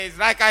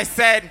Like I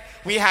said,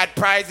 we had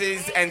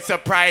prizes and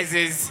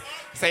surprises.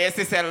 So yes,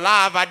 it's a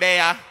Lava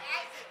there,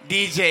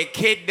 DJ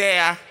Kid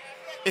there,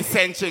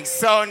 Eccentrix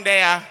Sound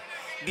there,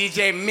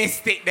 DJ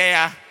Mystic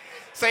there.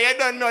 So you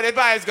don't know the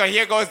vibes going.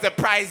 Here goes the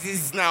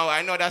prizes now.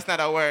 I know that's not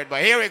a word,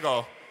 but here we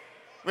go.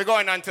 We're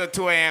going until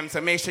 2 a.m.,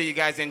 so make sure you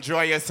guys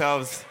enjoy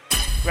yourselves.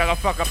 We're gonna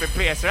fuck up the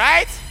place,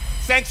 right?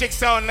 Eccentrix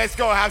Sound, let's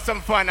go have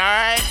some fun, all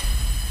right?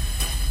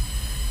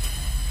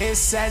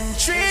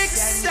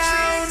 Eccentrix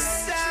Sound.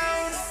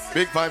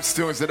 Big vibes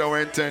tunes that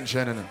our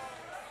intention, you know.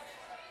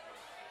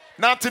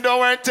 Not to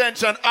know our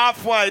intention,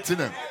 Off-White, you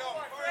know.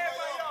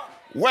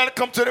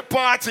 Welcome to the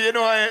party, you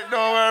know.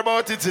 Don't worry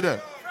about it, you know.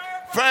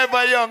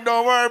 Forever Young,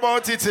 don't worry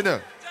about it, you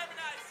know.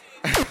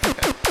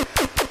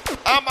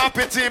 I'm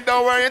happy team,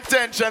 don't worry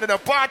intention, you know.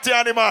 Party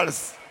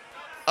Animals.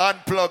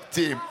 Unplugged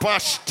team,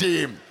 Posh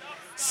team.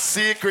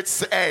 Secret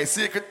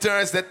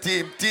Thursday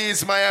team.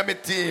 Tease Miami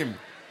team.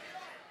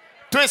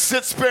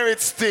 Twisted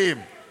Spirits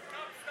team.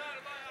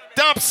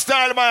 Top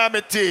Style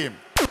Miami team.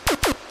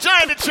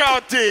 Johnny Chow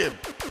team.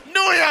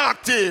 New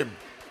York team.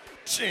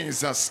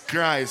 Jesus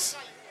Christ.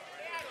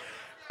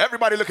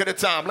 Everybody look at the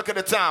time. Look at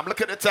the time. Look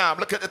at the time.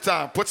 Look at the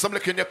time. Put some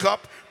liquor in your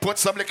cup. Put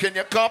some liquor in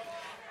your cup.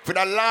 For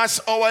the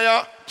last hour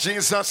here,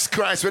 Jesus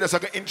Christ, we just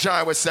going to enjoy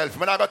ourselves.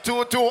 We're not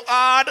going too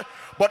hard,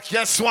 but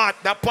guess what?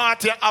 The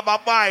party have a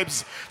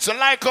vibes. So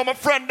like how my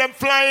friend them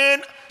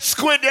flying,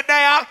 Squid you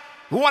there,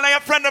 one of your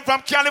friends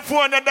from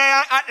California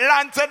there,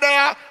 Atlanta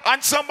there,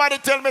 and somebody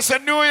tell me say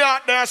New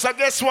York there, so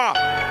guess what?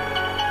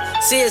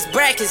 See, it's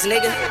brackets,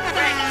 nigga.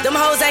 Them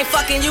hoes ain't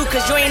fucking you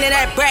cause you ain't in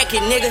that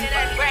bracket, nigga.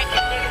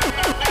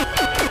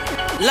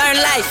 Learn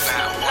life.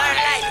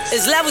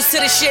 It's levels to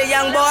the shit,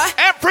 young boy.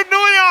 Every New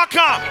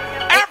Yorker,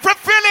 every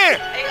Philly,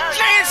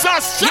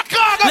 Jesus,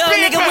 Chicago little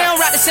people. Nigga, we don't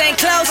rock the same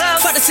clothes,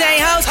 fuck the same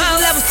hoes, cause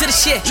we levels to the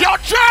shit. Yo,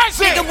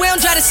 Jersey. Nigga, we don't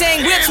drive the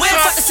same whips, we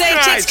don't fuck the same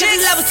chicks, cause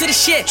we levels to the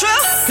shit.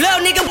 Little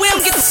nigga, we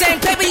don't get the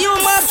same paper, you a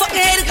motherfucking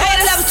hater, cause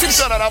we levels to the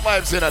shit.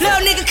 Little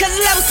nigga, cause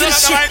we levels to the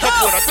shit.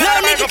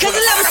 Little nigga, cause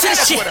we levels to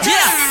the shit.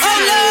 Yeah, oh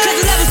no, cause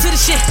we levels to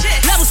the shit.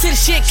 Levels to the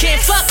shit, can't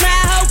fuck my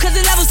hoe, cause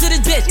we levels to this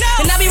bitch.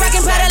 And I be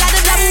rockin' powder like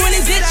the devil in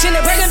this bitch, and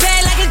the breaking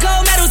bag like a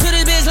gold medal to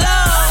this bitch,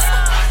 Lord.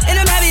 And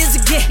I'm happy as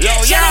a get. Yo,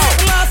 shout out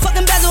the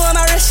motherfucking bezel on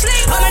my wrist.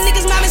 All my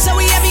niggas mommy, so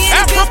we happy in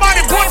the bitch.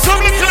 Everybody put some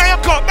liquor in your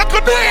cup. That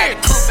could do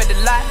it. Coupe at the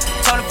lot.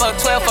 Tony fuck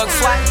 12, fuck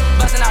SWAT.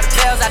 Bustin' all the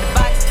bells out the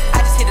box.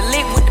 I just hit a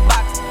lick with the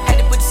box. Had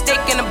to put the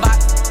stick in the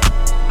box.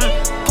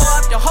 Pour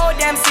up the whole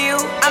damn seal.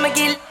 I'ma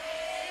get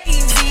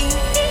easy.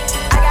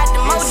 I got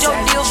the mojo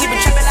deal. Keep it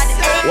trippin' like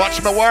the egg.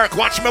 Watch me work.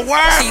 Watch me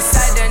work. She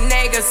said the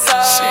nigga so.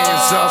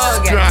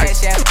 Jesus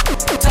Christ.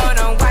 Told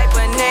him wipe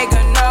a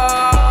nigga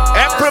no.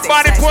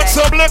 Everybody put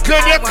some liquor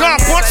in your cup.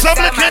 Put some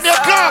liquor in your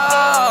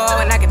cup.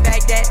 And I can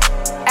back that.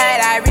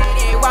 And I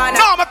really wanna.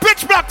 No, I'm a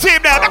pitch black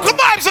team now. The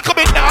vibes are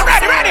coming now.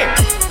 Ready.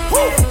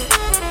 Woo.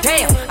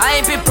 Damn, I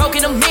ain't been broke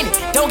in a minute.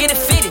 Don't get it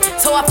fitted.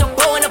 Toe off the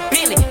bow in a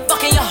billy.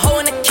 Fucking your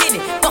hoe in a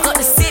kidney. Fuck up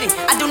the city.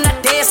 I do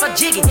not dance or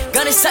jiggy.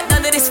 Gunna suck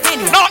under this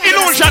finny. No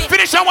illusion.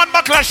 Finish that one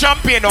buckle of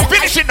champagne. No,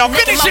 finish it now.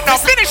 Finish it now.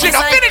 Finish it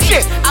now. Finish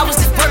it. I was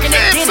just working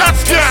at dinner.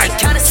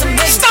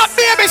 Stop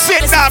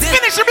babysitting now.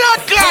 Finish the blood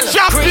clot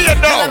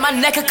champagne now. My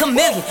neck a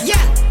chameleon. Yeah.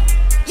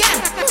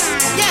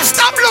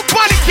 Stop look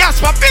body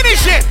Casper.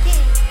 Finish it.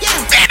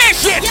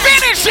 Finish it.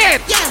 Finish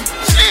it.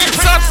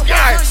 Jesus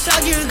Christ. So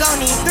you gon'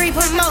 need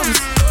 3-point motors.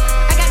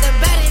 I got the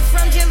body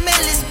from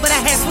Jamelis, but I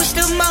had switched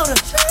the motor.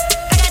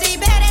 I got these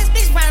badass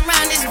bitch running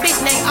around this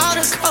bitch named all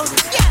the codes.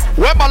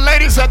 Where my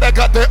ladies said they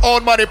got their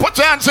own money, put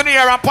your hands in the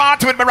air and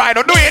party with me right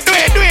now. Do it.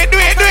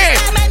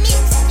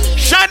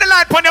 Shine the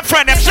light on your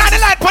friend them. Shine the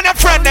light on your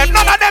friend them.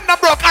 None of them not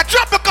broke. I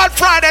drop the call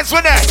Fridayz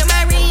with them.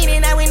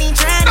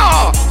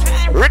 No.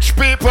 Rich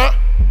people,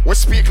 we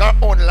speak our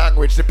own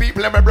language. The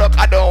people in my broke,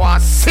 I don't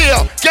want to see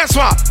you. Guess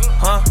what?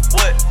 Huh?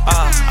 What?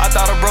 I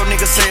thought a bro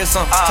nigga said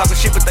something. Talking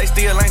shit, but they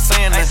still ain't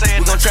saying that.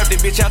 We gon' trap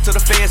this bitch out till the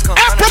feds come.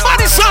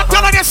 Everybody start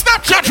telling your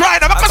Snapchat right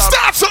now. I'm gonna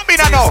start something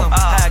I know.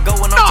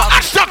 No,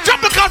 hashtag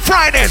jump the call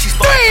Fridayz.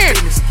 Do it.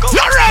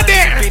 You're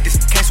ready.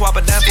 Can't swap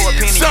it down for a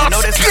penny. You know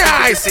that's a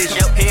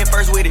decision. Head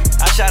first with it.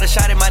 I shot a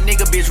shot at my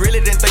nigga, bitch. Really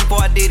didn't think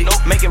before I did it.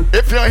 Make him.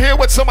 If you're here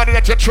with somebody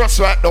that you trust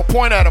right now,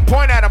 point at him. Do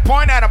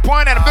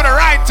the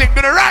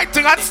right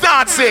thing and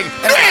start sing.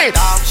 Do it.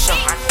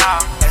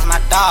 That's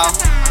my dog.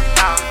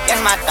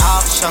 That's my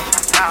dog.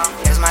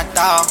 That's my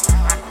dog.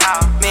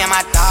 Me and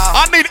my dog.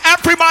 I need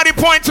everybody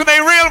point to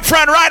their real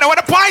friend right now. Where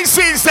the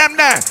Pisces them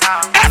there.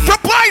 Every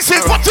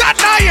Pisces, put that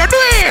now here. Do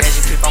it.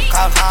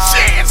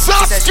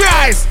 Jesus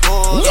Christ.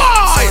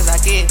 Why? As I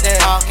get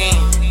there,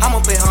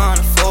 I'ma put her on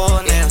the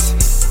floor now.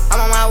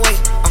 I'm on my way.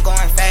 I'm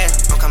going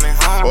fast. I'm coming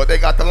home. Oh, they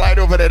got the light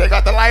over there.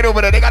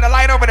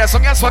 So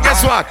guess what?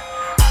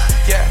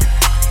 Yeah.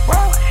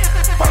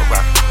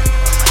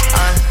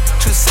 I'm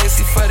too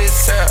sexy for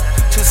this girl.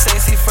 Too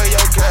sexy for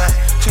your girl.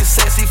 Too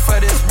sexy for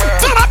this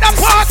world. Turn up that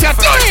party,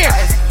 do it.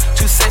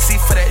 Too sexy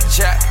for that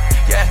jack.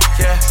 Yeah.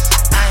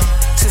 I'm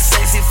too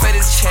sexy for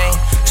this chain.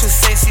 Too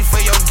sexy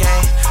for your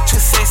game.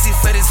 Too sexy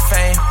for this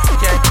fame.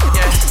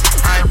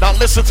 Yeah. Now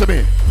listen to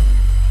me.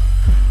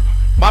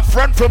 A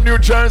friend from New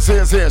Jersey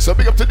is here, so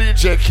big up to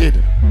DJ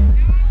Kid.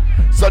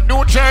 So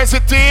New Jersey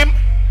team,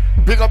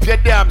 big up your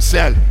damn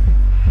self.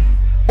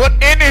 But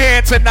in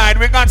here tonight,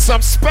 we got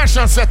some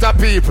special set of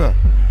people.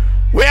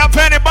 We have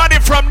anybody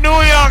from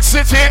New York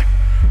City.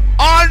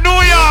 All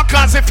New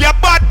Yorkers, if you're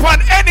bad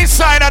on any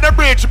side of the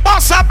bridge,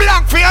 bust a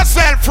blank for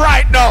yourself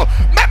right now.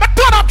 Make me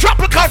turn up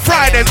Tropical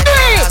Fridays.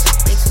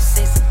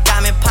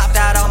 Diamond popped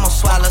out,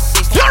 almost swallow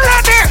 60. You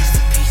ready?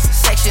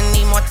 Section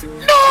need more. New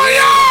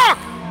York!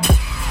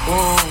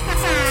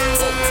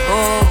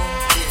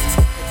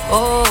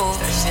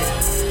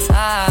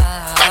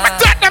 Let me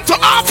take them to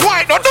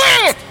Off-White, don't do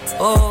it!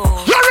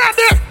 You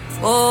ready?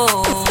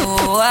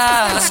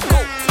 Let's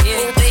go.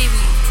 Yeah, baby.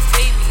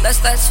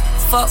 Let's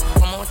fuck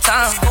one more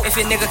time. If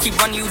your nigga keep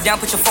running you down,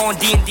 put your phone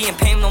D&D and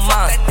pay him no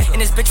mind. And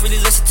this bitch really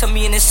listen to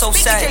me and it's so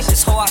sad.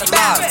 This whole out of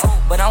line.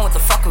 But I want the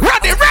fuck with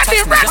ready, watch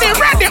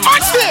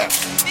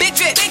this! Big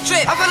drip.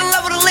 I fell in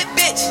love with a lit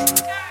bitch.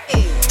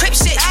 Crip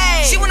shit.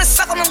 She wanna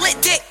suck on a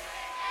lit dick.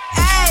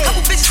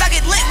 Couple bitches I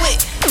get lit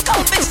with.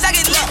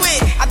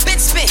 I been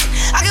spit.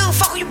 I give a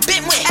fuck who you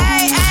been with.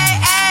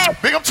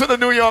 Big up to the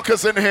New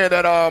Yorkers in here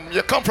that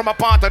you come from a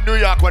part of New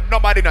York where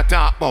nobody not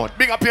talk about.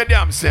 Big up your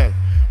damn self.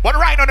 But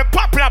right on the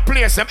popular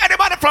place,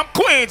 anybody from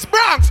Queens,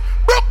 Bronx,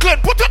 Brooklyn,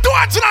 put your two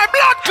hands in our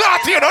blood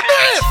clot here, don't do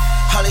it!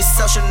 All these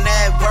social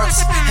networks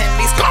and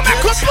these come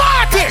back with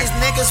party! These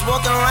niggas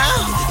walking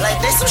around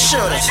like they some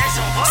shooters.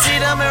 See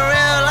them in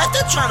real life,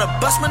 they're trying to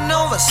bust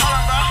maneuvers.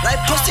 Like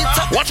pussy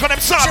talk. Watch for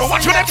them cyber,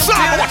 watch for them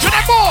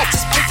move!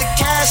 Just pick the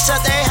cash up,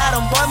 they had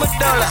them boy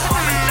Medulla.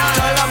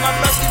 Call up my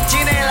broski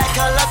Gina like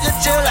call up your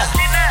jeweler.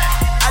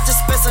 I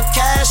just spent some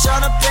cash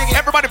on a piggy.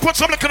 Everybody put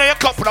some liquor in your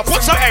cup. Now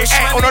put some, hey,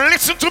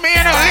 listen to me,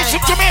 listen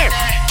to me.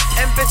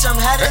 And bitch, I'm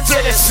headed to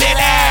the city.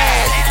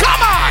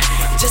 Come on.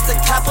 Just a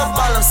cup of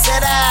all them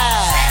cities.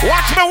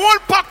 Watch me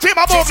Wolfpack team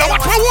a move. Now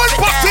watch me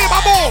Wolfpack team a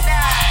move.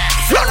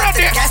 You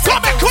ready?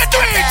 Come and quit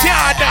doing it,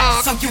 yeah,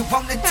 dog. So you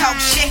wanna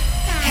talk shit?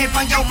 Here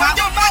on your mouth.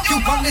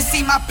 You wanna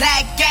see my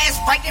black ass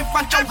right in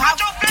front your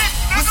house?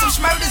 With some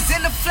smurders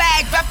in the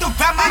flag wrapped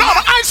around my mouth.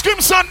 No, ice cream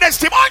Sundays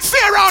team. I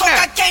stay around there.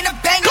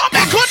 Come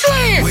and quit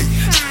doing it. Wait.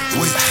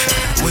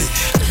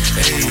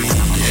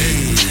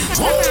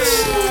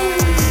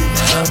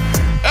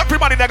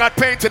 Everybody that got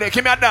paid today,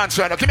 give me a dance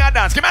right now. Give me a money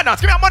dance. Give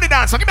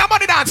me a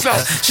money dance.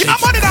 She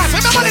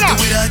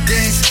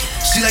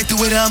like the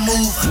way that I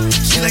move.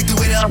 She like the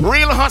way that I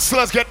Real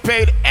hustlers get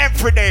paid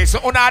every day. So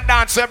una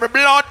dance every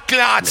blood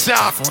clot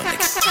song.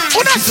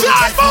 Una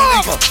start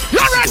move. You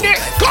ready?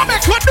 Come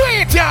and quit do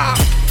it, yeah.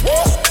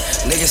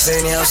 Niggas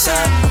saying they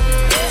outside.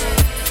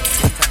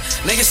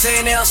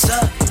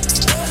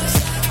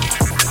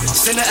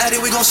 Send the addy,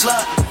 we gon'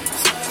 slide.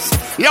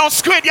 Yo,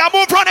 Squid, y'all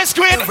move on it,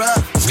 Squid.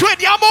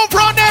 Squid, y'all move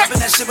on it.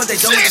 Squid,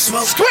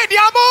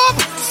 y'all move.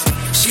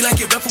 She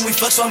like it rough when we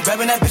fuck, so I'm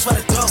grabbing that bitch by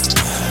the throat.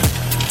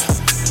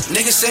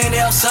 Niggas saying they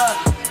outside.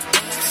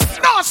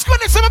 No,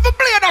 Squid is some of the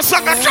play that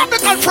song.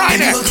 Tropical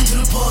Friday. Welcome to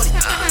the party.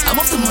 I'm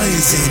off the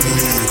minds in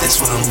that's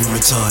why I'm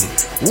retarded.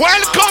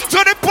 Welcome to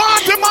the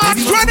party,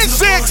 March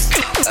 26th.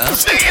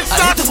 It's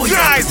not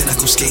right. Then I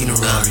go skating a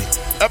Rari.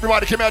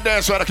 Everybody, give me a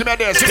dance, right? Give me a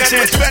dance. Do it.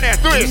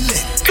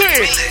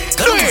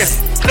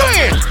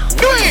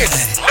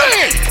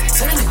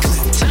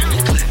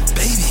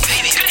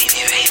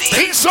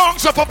 These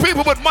songs are for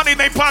people with money in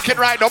their pocket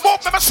right now.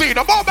 Move, never see it.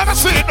 No.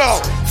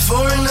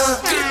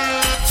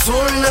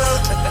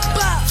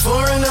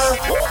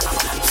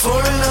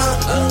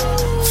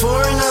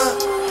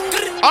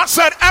 I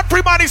said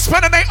everybody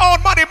spending their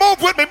own money. Move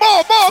with me.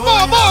 Move.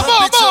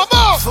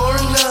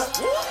 Foreigner,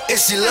 if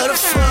she love the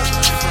fuck,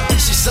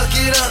 she suck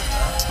it up,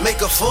 make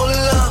her fall in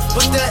love.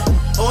 Put that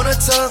on her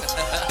tongue,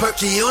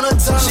 perky on her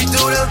tongue. She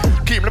do them.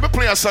 Keep, let me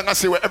play a song and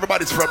see where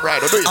everybody's from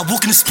right now. I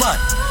walk in the spot,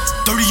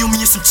 30 on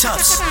me and some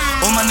chops.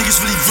 All my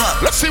niggas really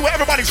rock. Let's see where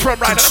everybody's from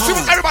right now. Where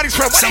they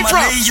from?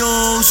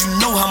 Layos, you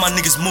know how my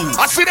niggas move.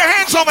 I see their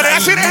hands over there.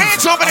 I'm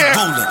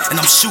rolling and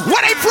I'm shooting.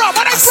 Where they from?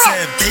 I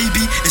said,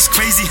 baby, it's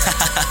crazy.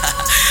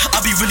 I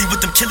be really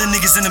with them killing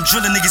niggas and them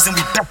drilling niggas and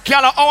we back.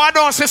 Gala, oh, I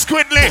don't say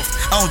Squidly.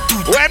 I don't do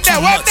that.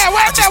 Where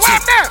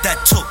that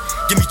took.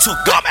 Give me took.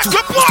 Come back to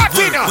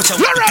party now.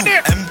 You're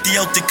ready. Empty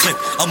out the clip.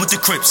 I'm with the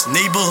Crips.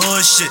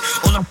 Neighborhood shit.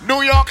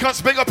 New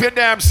Yorkers, big up your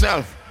damn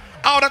self.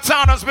 Out of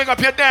towners, big up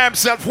your damn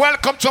self.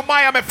 Welcome to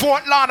Miami,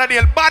 Fort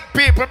Lauderdale. Bad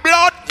people,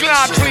 blood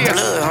clot place.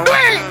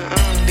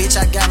 Bitch,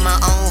 I got my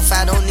own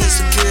fight. Don't need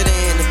security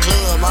in the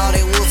club. All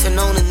they woofing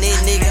on the net,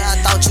 nigga. I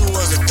thought you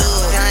was a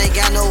thug. I ain't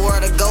got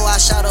nowhere to go. I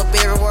shot up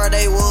everywhere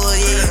they was.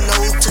 Yeah, you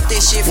know who took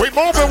this shit. We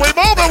moving.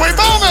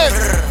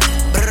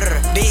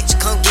 Bitch,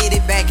 come get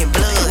it back in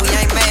blood. We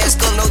ain't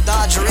mask up, no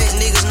Dodger X.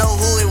 Niggas know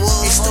who it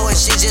was. It's doing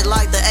shit just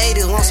like the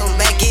 80s. Want some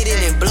back, get it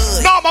in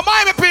blood. No, my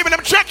Miami people,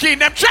 them checking.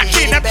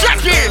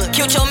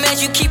 Killed your man,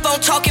 you keep on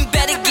talking,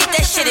 better get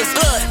that shit in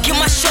blood. Give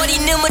my shorty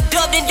them a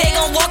dub, then they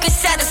gon' walk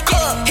inside the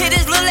club. Hit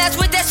his little ass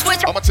with that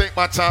switch. I'ma take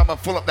my time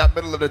and pull up that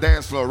middle of the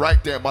dance floor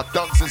right there. My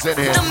dunks is in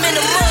here.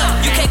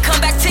 You can't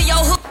come back to your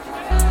hook.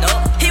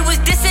 No. He was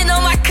dissing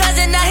on my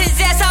cousin, now his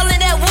ass all in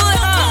that wood.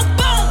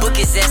 Book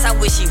his ass, I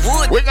wish he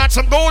would. We got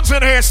some goons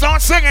in here.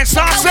 Start singing,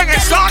 start singing,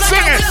 start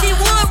singing.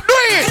 Do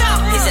it.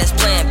 His ass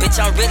playing, bitch,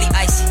 I'm really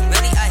icy,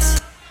 really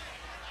icy.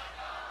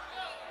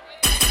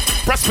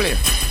 Press play.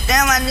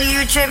 Damn, I knew you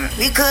were tripping.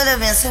 We could have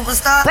been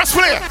superstars. Press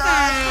play.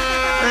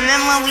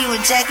 Remember when we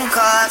were checking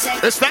cars?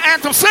 It's the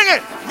anthem, sing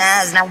it.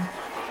 Nah, it's not.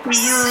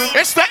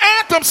 It's the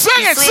anthem,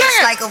 sing it, sing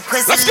it. Like a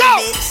Let's go.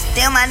 Bitch.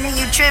 Damn, I knew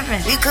you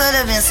tripping. We could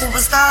have been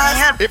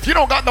superstars. If you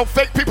don't got no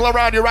fake people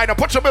around you right now,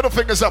 put your middle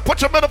fingers up.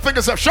 Put your middle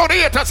fingers up. Show the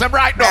ear to them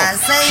right now.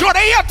 Show the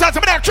ear to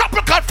them. They're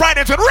Tropical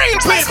Fridays with real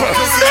people.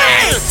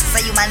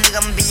 Say you my nigga,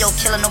 I'ma be your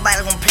killer.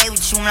 Nobody gonna play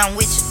with you when I'm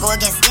with you. Go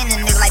against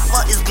any nigga like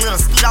fuck this glitter.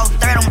 Speed off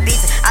third on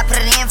bitches. I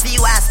put it in for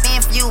you. I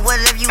spin for you.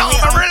 Whatever you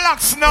want. No,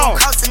 relax now.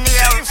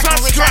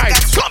 Jesus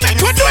Christ. Come in,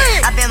 quit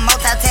doing. I've been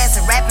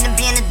multitasking, rapping and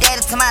being a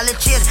daddy to my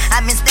little children.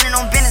 I've been spinning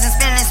on business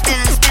and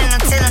spinning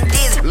until I'm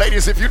dizzy.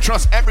 Ladies, if you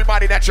trust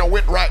everybody that you're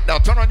with right now,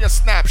 turn on your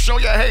snap. Show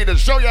your haters.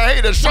 Show your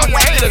haters. Show your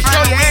haters.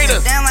 Show your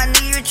haters. Damn, I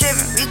knew you were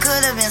tripping. We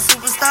could have been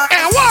superstars.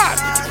 And what?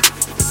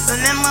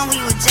 Remember when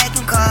we were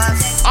jacking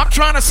cars? I'm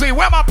trying to see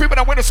where my people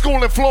that went to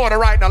school in Florida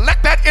right now.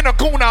 Let that inner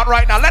goon out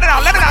right now. Let it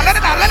out. Let it out. Let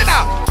it out. Let it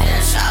out.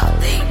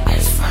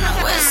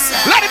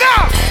 Let it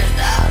out.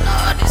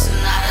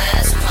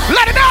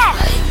 Let it out.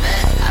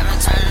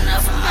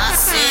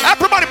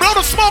 Everybody blow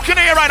the smoke in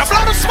the air right now.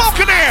 Blow the smoke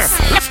in the air.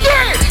 Let's do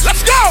it.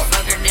 Let's go.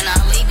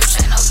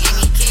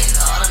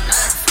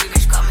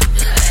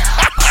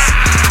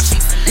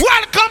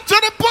 Welcome to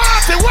the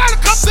party.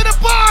 Welcome to the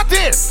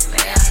party.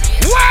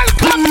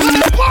 Welcome to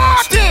the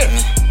party.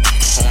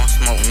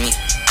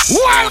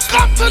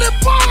 Welcome to the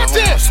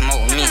party.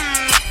 Smoke me.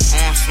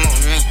 Smoke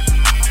me.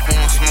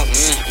 Smoke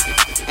me.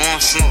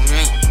 Smoke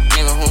me.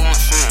 Nigga, who won't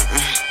smoke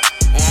me?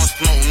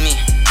 Smoke me.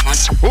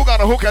 Who got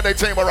a hook at their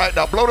table right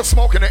now? Blow the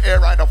smoke in the air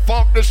right now.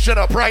 Funk this shit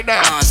up right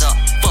now.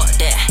 Fuck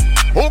that.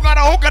 Who got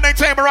a hook at their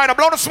table right now?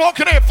 Blow the smoke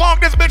in the air. Funk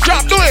this bitch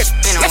up. Do it.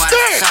 Let's do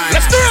it.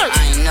 Let's do it.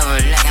 I ain't never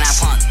lacking. I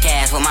pump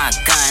gas with my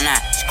gun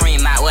out.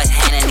 Scream out what's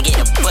happening to get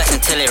the bus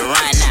until it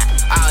run out.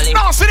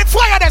 No, see the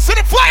fire there. See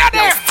the fire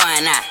there. No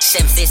fun out.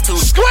 762.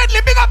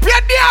 Squidly, big up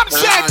your damn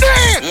set.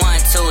 1,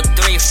 2,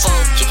 3, 4.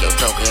 Kick your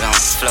dope, get on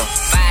the floor.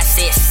 5,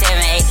 6,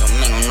 7, 8. Don't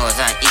make no noise.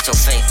 I'll eat your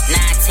face. 9,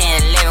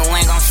 10, 11.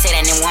 We ain't gon' say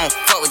that and won't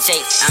fuck with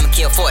Jake. I'ma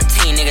kill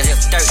 14 niggas if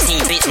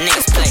 13 bitch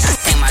niggas play. I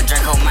think my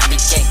Draco might be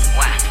gay.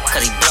 Why?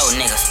 Cause he blow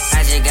niggas.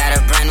 I just got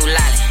a brand new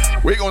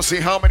lolly. We're gonna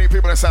see how many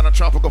people that sign on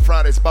Tropical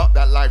Fridays about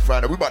that life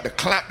Friday. We about to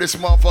clap this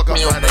motherfucker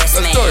up right now. Let's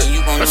do it.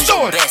 Let's do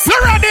it.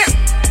 You're right there.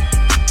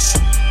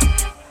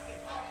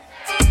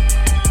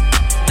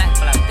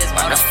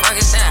 What the fuck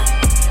is that?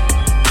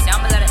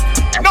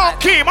 No,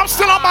 Kim, I'm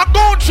still on my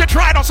goon shit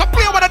right now. So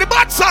play one of the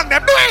bad song,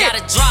 them. Do it. Got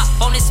a drop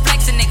on this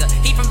flexin' nigga.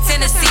 He from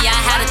Tennessee. I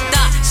had a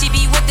thought. She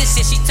be with this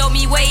shit. She told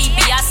me where he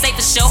be. I say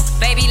for sure.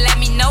 Baby, let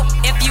me know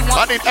if you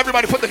want. I need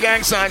everybody put the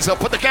gang signs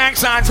up. Put the gang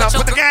signs up.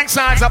 Put the gang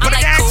signs up. Put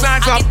the gang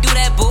signs up. I can do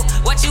that, boo.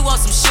 What you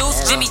want? Some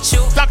shoes? Jimmy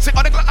Choo. Toxic.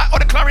 On the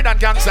Clarendon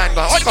gang sign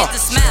go. She get the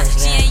smile.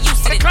 She ain't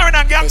used to the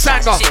Clarendon gang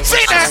sign go.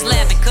 See that?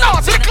 No,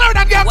 see the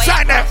Clarendon gang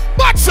sign there.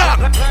 What song?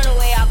 Run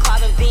away, I'll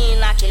carbon beam,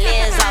 knock your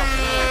legs off.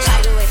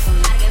 Try to get away from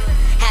me.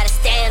 Had to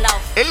stand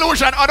off.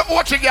 Illusion on the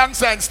Orchard gang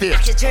sign stage.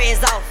 Knock your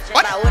dreads off.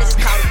 What? What is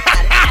it called?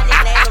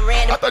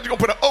 I thought you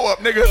gonna put an O up,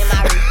 nigga. In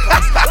my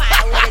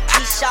ride with a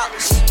G-Shock.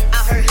 I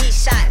heard he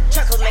shot.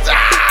 Truckles make a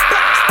big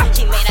box.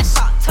 He made that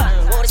shot turn.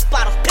 Wore this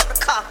bottle, pepper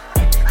car.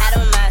 Had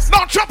on my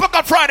No,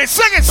 Tropical Friday.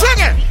 Sing it, sing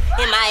it.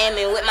 In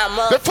Miami with my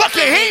motherfucking the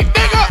fucking heat,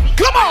 nigga.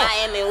 Come on. In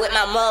Miami with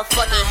my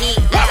motherfucking heat.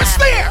 Where we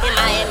stay? In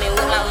Miami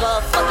with my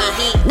motherfucking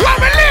heat. Where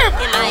we live?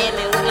 In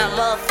Miami with my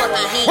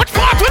motherfucking heat. What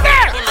part we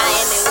there? In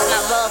Miami with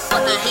my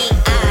motherfucking heat.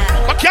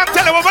 I can't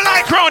tell you what we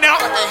like right now.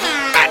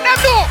 And them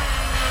do.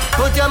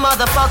 Put your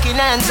motherfucking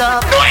hands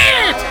up. Do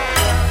it.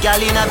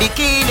 Girl in a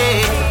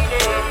bikini.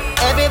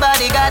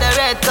 Everybody got a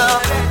red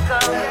cup.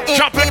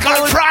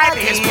 Tropical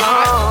Fridays,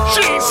 man.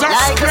 Jesus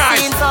like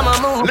Christ.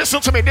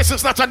 Listen to me, this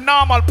is not a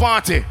normal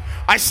party.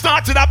 I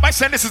started up by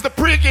saying this is the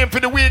pre-game for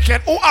the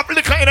weekend. Who have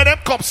liquor in them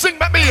cups? Sing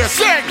back me here,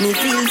 sing. Me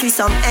feel for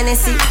some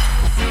NSC.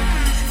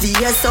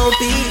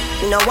 VSOP,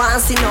 you know want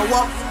see no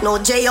walk, no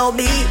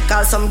J.O.B.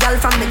 Call some girl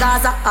from the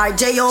Gaza or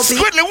J.O.B.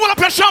 Squidly, hold up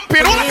your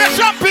champagne, hold up your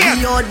champagne.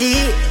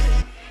 B.O.D.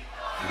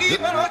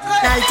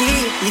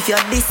 Penalty, if you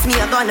diss me,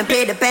 you're gonna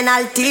pay the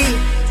penalty.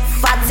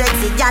 Fat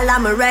sexy gal,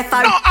 I'm a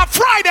referee. No, a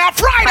Friday,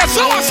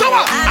 so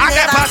I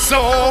never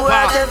sober.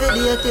 Work every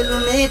day till we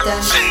meet them.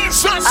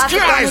 Jesus I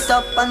Christ. it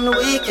up on the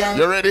weekend.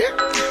 You ready?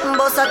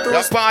 Boss a toast.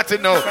 Let's party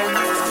now.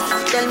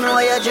 Tell me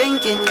what you're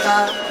drinking,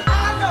 car.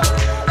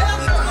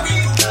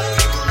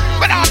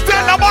 But I'll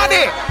tell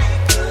nobody.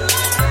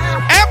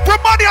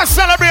 Everybody will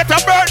celebrate a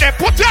birthday.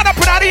 Put your hand up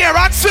in the air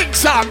and sing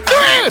song. Do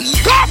it.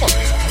 Come on.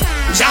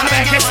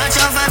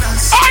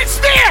 Oh, it's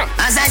there.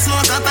 As I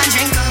smoke up and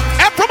drink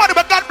up. Everybody,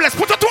 but God bless.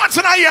 Put your two hands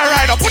in the air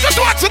right now. Put your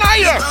two hands in the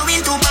air.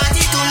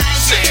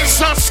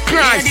 Jesus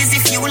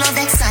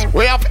Christ.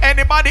 We have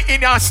anybody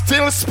in here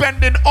still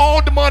spending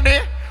old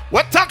money?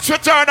 What tax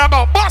return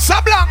about?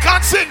 Bossa Blanc and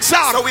sing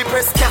song. So we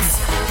press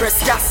gas, press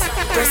gas,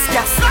 press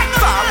gas.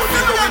 Forward we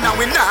going and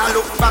we now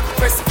look back,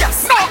 press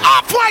gas. No,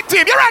 Off-White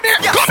team, you ready?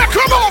 Yes. Come and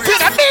come over here,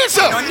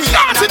 Diesel.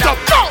 Dance it up,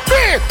 go,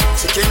 beat.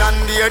 Chicken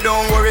and beer,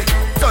 don't worry.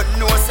 Don't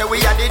know, say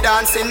we are the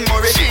dancing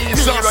Murray.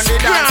 Jesus we run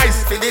the dancing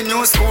for the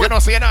new school. You know,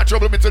 so you're not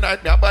trouble me tonight,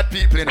 me are bad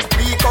people, you know.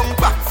 We come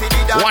back for the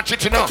dance. Watch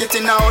it, you know. Take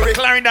it in a hurry.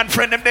 Clarendon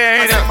friend them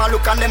there, you know. Them a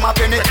look and them a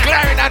penny.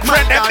 Clarendon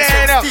friend them there,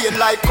 you know. Stay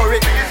like curry.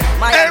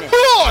 Hey,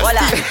 boss!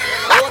 Hola.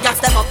 Oh, gas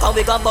them up and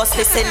we gon' bust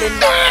the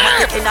cylinder.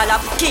 Kicking all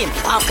up, Kim,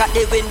 and crack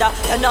the window.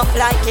 You're not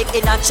like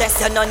kicking a chest,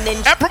 you're not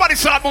ninja. Everybody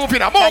start moving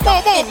now. Move.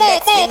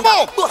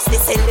 Bust the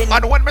cylinder.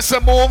 And when we say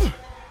move,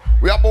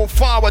 we are move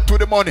forward to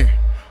the money.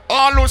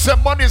 All who say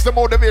money is the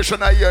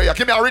motivation I hear you.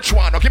 Give me a rich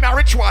one, give me a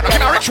rich one, give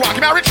me a rich one,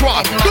 give me a rich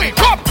one. Do it,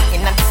 come!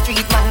 In the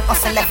street, man,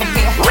 hustle every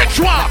day. Rich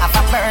one! I have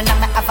a burn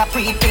and I have a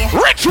prepay.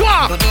 Rich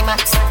one! Do the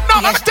max.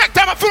 No, I'm gonna take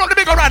time and fill up the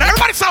bigger run.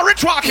 Everybody say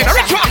rich walking, a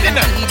rich walking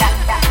there.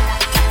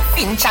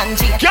 Finch and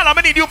J. Girl, I'm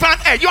gonna need you plan.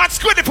 Hey, you had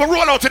squid for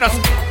roll out in us.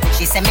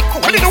 She said me cool.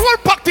 I need the whole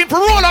pack team for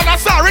roll out.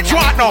 That's our rich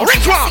one now.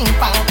 Rich one!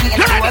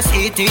 You a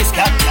CT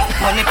scan.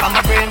 Money pa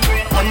my brain.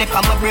 Money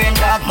pa my brain,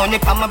 dog. Money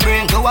pa my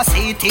brain. Do a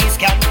CT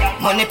scan.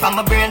 Money pa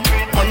my brain.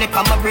 Money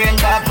pa my brain,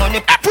 dog. Money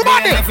pa my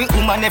brain. Every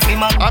woman, every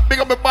man. I'm big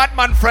up my bad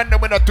man friend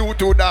them with a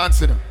 2-2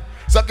 dancing.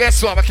 So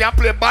guess what? We can't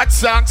play bad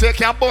songs, so you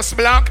can't bust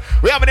blank.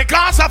 We have the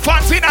class of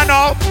fans in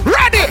now.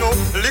 Ready?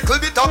 Little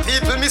bit of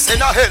people missing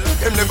a hell.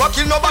 Them never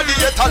kill nobody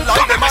yet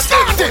alive. Them a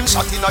tell them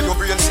shot in your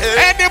brain cell.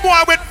 Any boy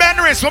with Ben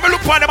Riss, when we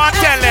look for them and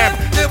tell them.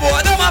 The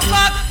boy them a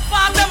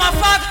fuck them a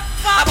fuck.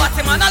 About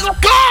him and I look.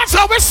 God's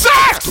how we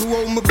sex!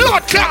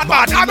 Blood clot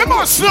man, I'm a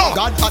must know.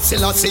 God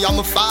hustle and say I'm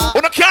a fat.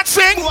 You can't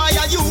sing? Why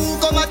are you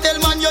come and tell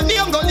man your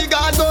name go the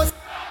God goes?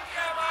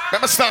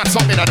 Let me start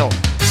something I know.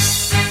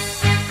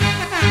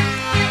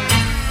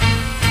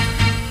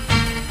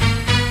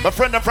 My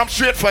friend I'm from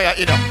Straight Fire,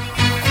 you know.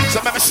 So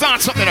let me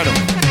start something I know.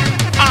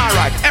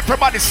 Alright,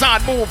 everybody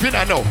start moving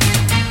I know.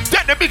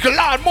 Take the big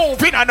loud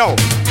moving I know.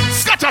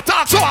 Scatter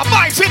talk so I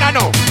vibes in I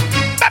know.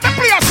 Let me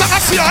play a song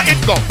and see how it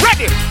go.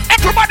 Ready?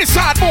 Everybody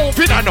start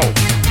moving I know.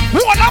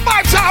 All the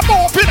vibes are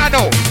moving I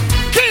know.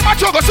 Keep my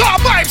juggle so I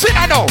vibes in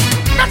I know.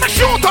 Let me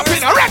shoot up in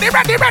I. Ready,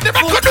 make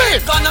good do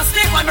it. Gonna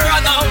stick when me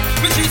run out.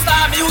 We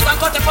start me use and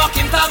cut the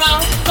fucking tongue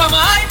out. Come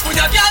on, put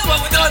your girl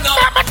what we don't know.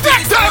 Let me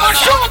take time and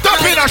shoot up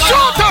in I.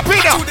 Shoot up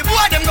in I.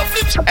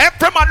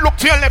 Every man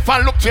look to your left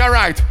and look to your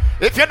right.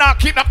 If you're not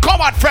keep the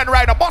coward friend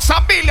right, a boss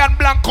a million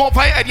blank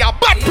over your head, you're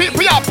bad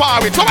people you're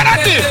power with. So what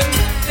that mean?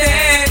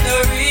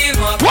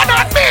 What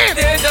that mean?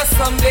 They're just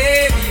some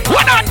baby.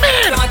 What that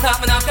mean?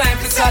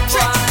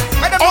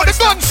 Oh, the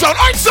gun sound,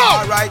 I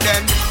saw. Alright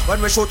then, when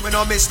we shoot we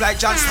no miss like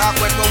John Stark.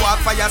 When we walk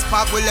fire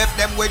spark, we left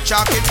them with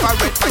chalk.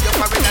 Infrared fire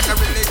and a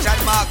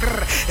religion mark.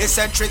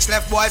 Eccentrix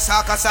left boys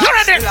hackers.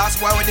 The last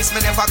boy with this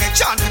me never get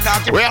chance to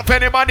talk. We have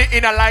anybody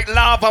in a like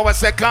lava we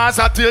say cars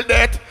until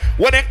death.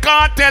 When they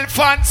can't tell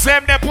fans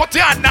them, they put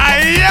you on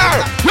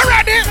here. You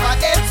ready?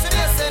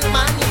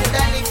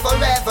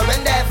 Forever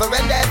and ever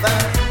and ever.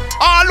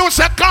 All who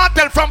say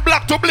cartel from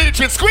black to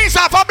bleaching, squeeze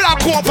off a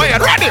black over here.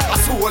 Ready?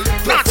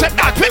 Not say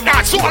that, pick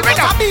that soul,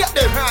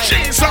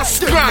 Jesus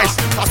Christ.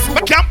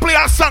 We can't play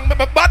a song with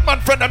my bad man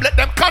friend and let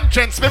them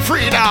conscience be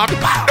free, dog.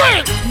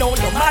 No,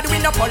 you're mad, we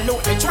no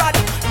pollute the trad.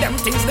 Them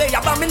things they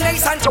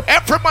abomination.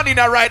 Every man in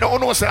a ride, who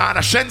knows and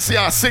a shensi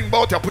and sing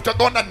about you, put a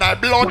gun on my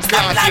blood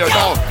can't hear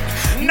now.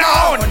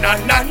 No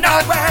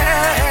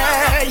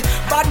way.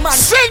 Bad man.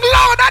 Sing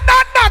louder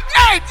than that.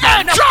 Hey,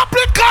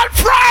 Tropical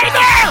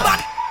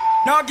Friday.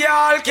 No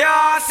girl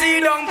can see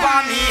down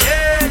for me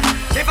head.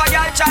 If a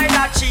girl try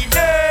that she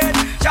dead,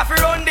 she fi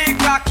run the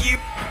cocky.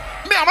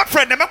 Me and my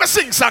friend, them ever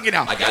sing song you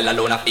know. A girl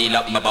alone I feel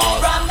up my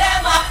balls. From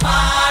them a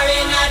far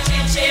in a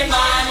chinchy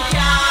man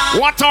can.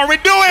 What are we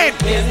doing?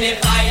 With me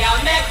fire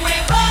make we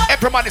burn.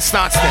 Everybody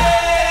start step.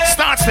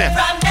 Start step.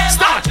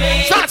 Start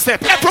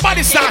step.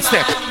 Everybody start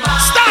step.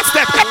 Start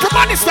step.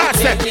 Everybody start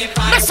step.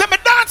 Listen, me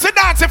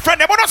dancing friend.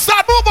 They wanna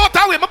start move out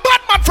of way. My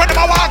bad man friend, them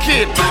a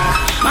walking.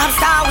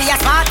 Monster, we are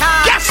smarter.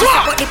 Guess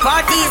what? But the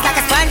parties like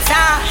a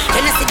sponsor.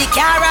 Then I see the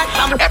carrot.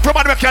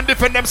 Everybody can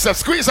defend themselves.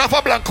 Squeeze off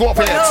a blank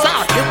over here.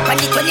 Start. Look on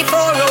the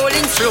 24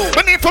 rolling slow.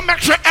 We need to make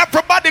sure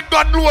everybody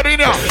gun loading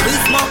here. We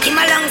smoking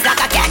my lungs like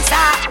a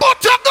cancer.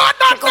 Put your gun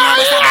down now.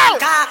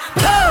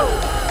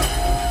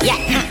 Yeah.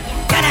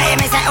 Can I hear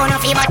me say, oh no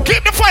fever?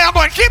 Keep the fire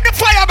going. Keep the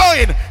fire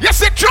going. You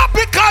see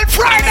Tropical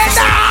Friday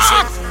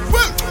now.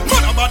 Well,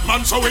 man a bad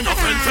man, so we no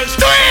friend fish.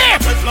 Do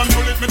it!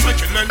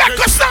 Make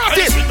us start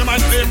it!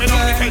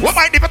 We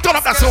might even turn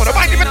up that sound.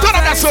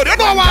 You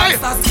know why?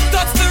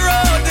 Touch the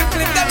road, the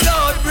clip them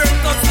loud. Break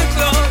touch the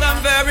cloud,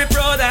 I'm very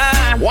proud.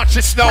 Watch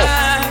this now.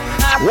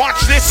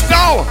 Watch this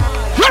now.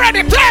 You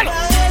ready, tell?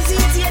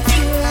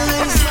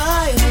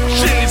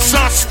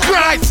 Jesus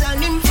Christ.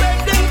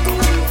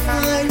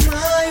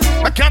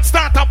 I can't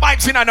start up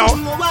bikes in now.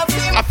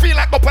 I feel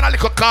like going on a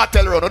little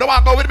cartel run. You don't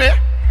want to go with me?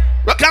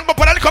 We can't go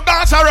on a little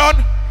dance run.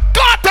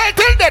 Cartel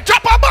till they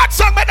drop a bad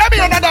song, make them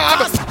hear the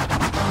dog.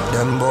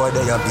 Them boy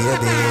they a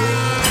baby.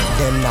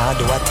 them not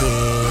do a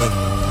thing.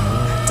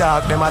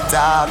 Talk them a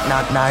talk,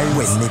 not nice.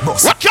 When me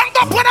bust, what can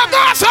go put a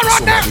gas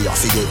around them? Somebody have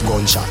to get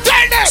gunshot.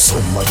 Tell them.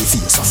 Somebody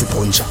face have to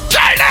punch.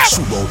 Tell them.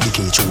 Shoot out the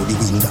cage through the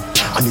window,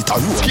 and it a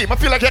roll. Scheme, I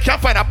feel like you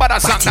can't find a better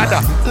song than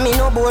that. Me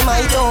no bore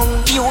my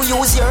tongue. You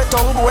use your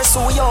tongue, boy,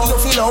 so young. You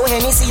feel how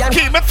Hennessy and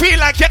Scheme, I feel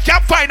like you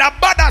can't find a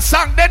better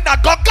song than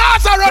that. Go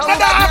gas around the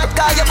dog.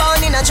 Cause you're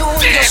born in a June.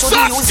 You should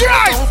use your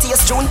tongue,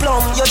 taste June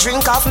plum. You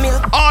drink off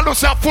milk. All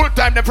those are full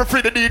time, them for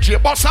free the DJ.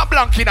 Bossa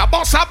Blankina,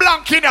 Bossa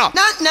Blankina.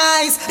 Not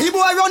nice. He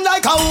boy run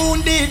like a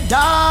wounded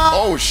dog.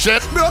 Oh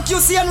shit. Broke you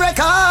see and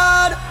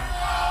record.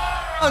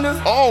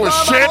 Oh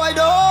shit. Boy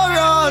don't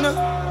run.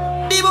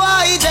 The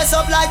boy dress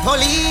up like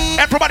police.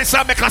 Everybody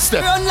say make a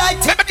step. Run like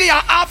let me give you a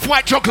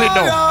half-white chocolate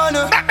now.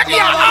 Let me give you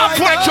a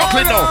half-white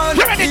chocolate now.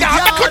 You ready now?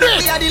 Make a do.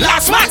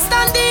 Last one.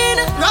 Standing.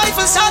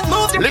 Rifle shot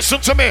move. Listen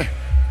to me.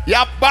 You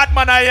have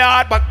Batman a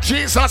yard, but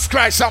Jesus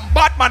Christ, some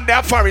Batman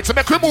there for it. So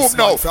make we move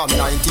now. From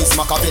 90s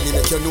Machiavelli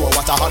make you know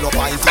what a hollow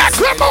pint is. Make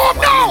we move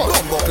now.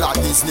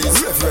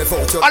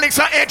 Alex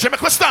and AJ,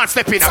 make we start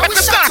stepping. Make we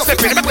start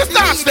stepping. Make we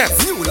start step.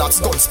 New laps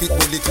gun spit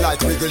bullet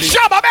like Wrigley.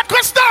 Shabba, make we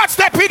start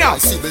stepping now.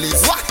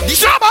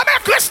 Shabba,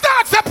 make we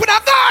start stepping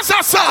now. Gaza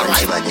song.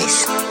 Lay a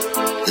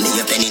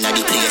pen inna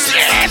the place.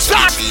 Yes,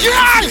 that's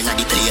right.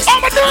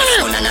 I'm a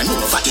doing.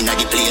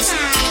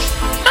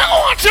 I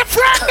want your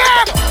friend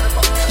them.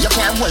 You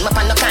can't hold me up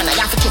on the corner.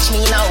 You have to catch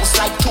me in a house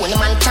like Tony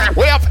Montana.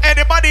 We have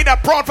anybody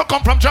that proud for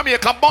come from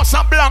Jamaica,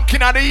 Bossa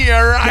Blankina the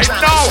year right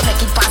now. No.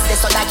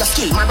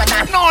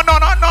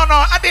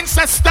 I didn't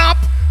say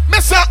stop.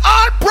 Mr.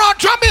 All proud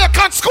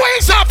Jamaican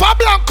squeeze off a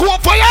Blanco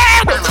for your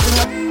head.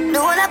 The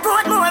whole of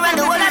Portmore and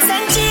the whole of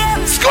St.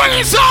 James.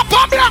 Squeeze off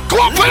a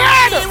Blanco for your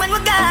head. When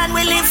we're gone,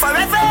 we live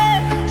forever.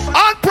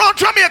 All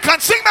proud Jamaican,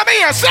 sing them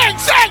here. Sing.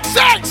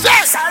 Salt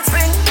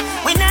Spring,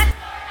 we not.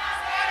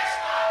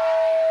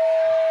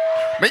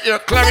 Me your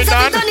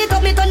Clarendon, me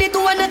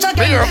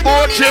your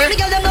Boche,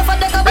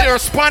 me your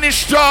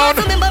Spanish Town,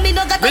 me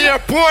your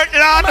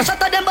Portland,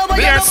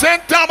 me your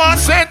St.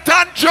 Thomas, St.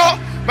 Andrew,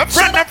 my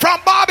friend them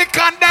from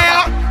Barbican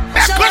there.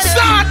 Make us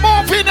start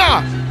moving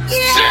now.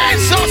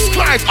 Jesus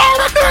Christ, all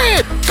we do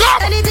it.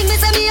 Come. Anything me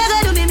say me, I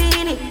gotta do me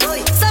mean it.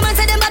 Someone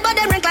say them bad, but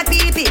them rank like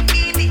pee-pee.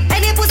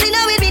 Any pussy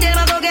now with me, them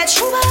a go get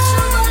shuba.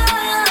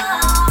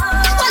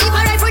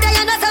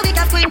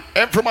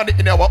 Everybody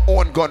in our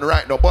own gun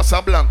right now.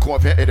 Bossa Blanco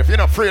over your head. If you're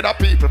not afraid of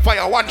people,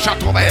 fire one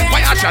shot over here.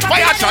 Fire shot,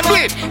 do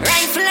it.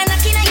 Rifle and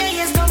knocking on your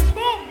ears down.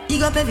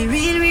 Big up every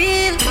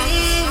real.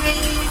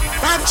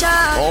 Watch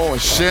out. Oh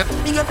shit.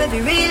 Big up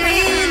every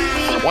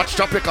real. Watch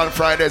topic on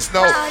Fridays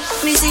now.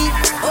 Me see.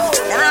 Oh,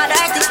 nah,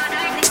 dirty.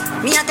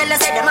 Me a tell you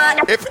say them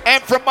mad. If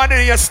everybody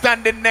is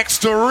standing next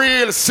to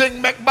real, sing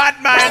make bad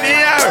man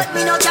here.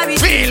 Me no carry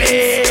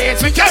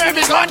feelings. We carry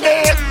me gun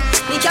there.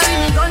 Me carry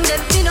me gun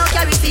them. Me no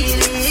carry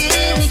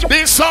feelings.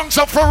 These songs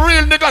are for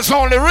real niggas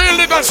only. Real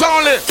niggas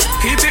only.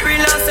 Keep it real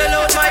and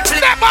sell out my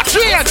place. Never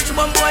change. Switch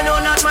one boy, no,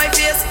 not my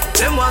face.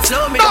 Them want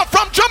slow me. No,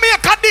 from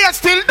Jamaica they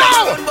still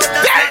now.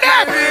 Tell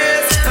them.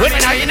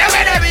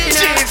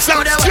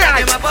 Jesus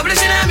Christ.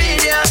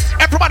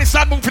 Everybody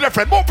start moving for their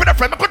friend. Move for their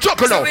friend. Make a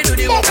chuckle now.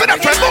 Move for their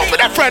friend. Move for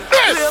their friend.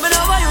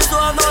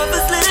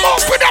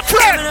 Move for their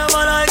friend.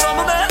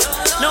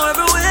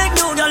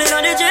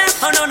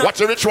 Watch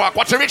the rich walk.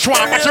 Watch the rich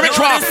walk. Watch the rich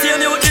walk.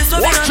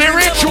 Watch the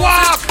rich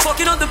walk. Watch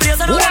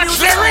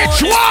the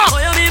rich walk.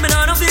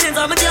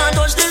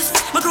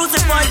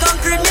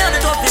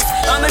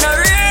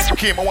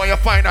 Okay, I want you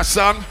to find a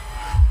song.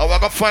 I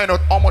want to find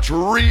out how much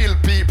real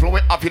people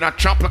we have in a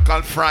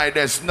tropical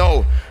Fridays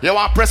now. You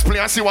want to press play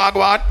and see what I go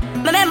on?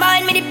 Remember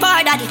me the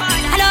poor daddy.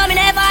 I know me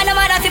never no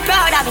man feel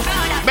proud of me.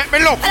 Make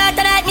me look. A lot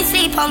of night me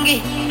sleep hungry.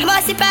 I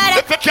must be proud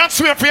of. If you can't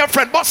swear for your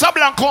friend, Bossa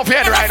Blanco over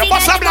here right now.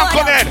 Bossa Blanco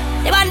over here.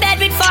 The one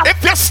bed with four.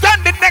 If you're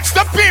standing next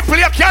to people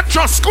you can't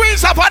trust,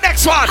 squeeze up a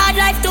next one. Hard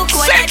life too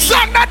cold. 6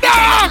 on the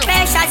dog.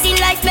 Patience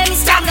in life made me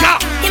stronger.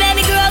 He made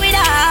me grow with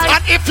heart.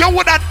 And if you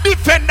would have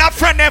defend a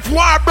friend if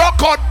war broke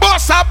out,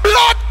 Bossa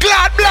blood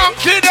clad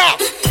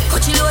Blankina.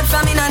 Cut you load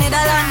from in a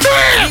Netherlands.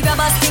 We grab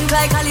a stink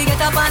like Ali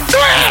get up and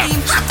steam.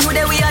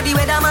 Today we are the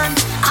weatherman.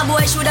 A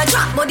boy should have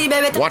dropped body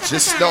baby. Watch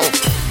this now.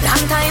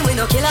 Long time we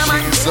no kill a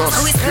man. Jesus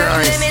and we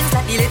Christ.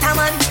 like the little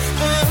man.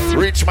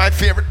 Reach my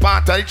favorite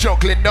part of the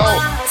juggling now.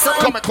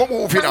 Come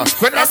move in now.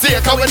 When I say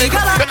come in, make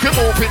we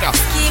move in now.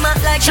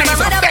 Jesus,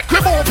 make we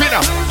move in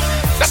now.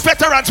 The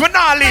veterans, we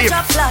not leave.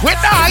 We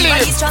not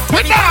leave.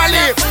 We not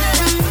leave.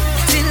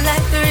 Feel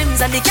like the rims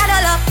and the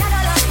Cadillac.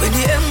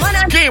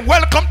 Game,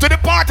 welcome to the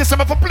party.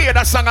 Some of you play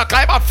that song.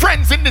 I have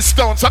friends in this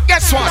town. So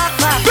guess what?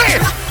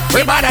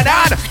 We madder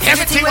than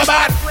everything we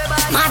bad.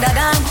 Madder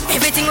than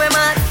everything we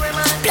mad.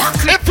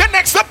 If you're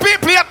next to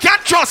people you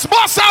can't trust,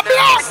 Bossa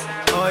Block.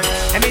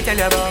 Let me tell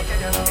you about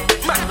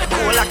man, me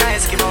cool like a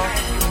Eskimo.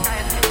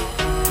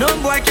 No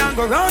boy can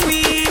go round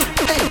me.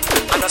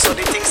 And also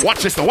the things.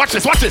 Watch this now, watch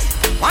this, watch this.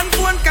 One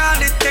phone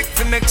call it take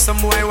to make some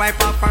boy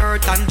wipe up her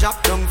hurt and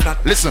drop down flat.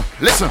 Listen.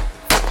 Listen.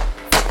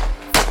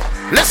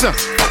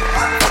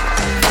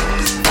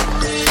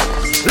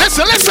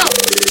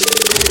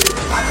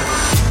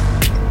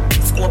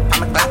 scope on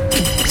my back.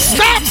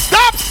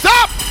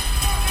 Stop!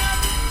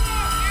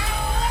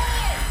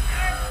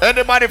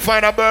 Anybody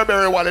find a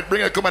Burberry wallet,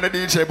 bring it, come on the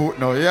DJ booth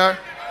now, yeah?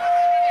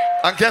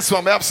 And guess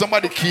what? We have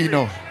somebody key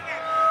now.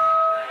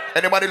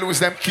 Anybody lose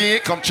them key,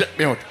 come check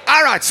me out.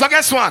 Alright, so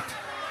guess what?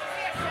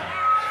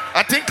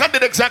 I think I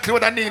did exactly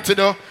what I need to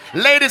do.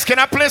 Ladies, can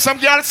I play some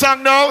girl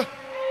song now?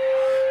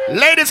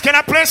 Ladies, can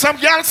I play some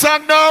girl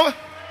song now?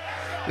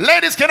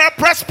 Ladies, can I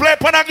press play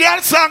on a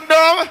girl song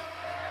now?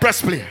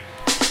 Press play.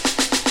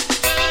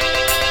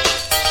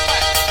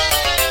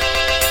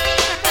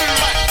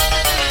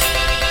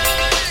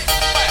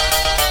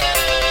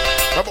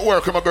 I'm at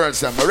work with my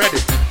girls, I'm ready.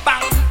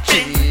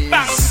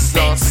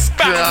 Jesus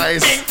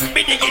Christ.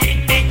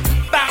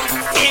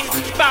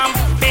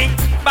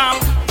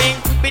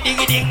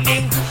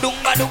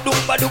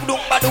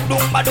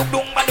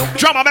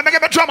 Drummer, let me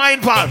get my drummer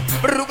involved.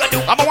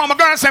 I'm want my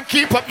girls them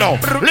keep up now.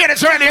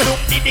 Ladies ready?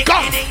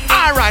 Come.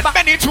 Alright,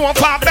 Benny to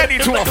over.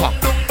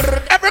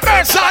 Every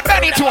girl saw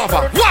Benny to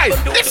over. Why?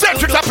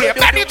 Eccentrix a play.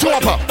 Benny to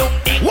over.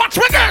 Watch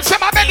my girls say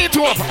my Benny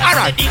to over.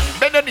 Alright.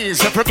 Bend your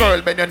knees, every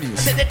girl bend your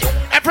knees.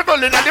 Every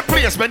girl in the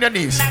place bend your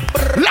knees.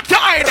 Lock your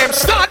eye them,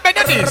 start bend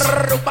your knees.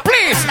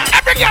 Please,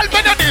 every girl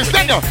bend your knees.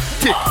 Then you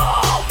tick.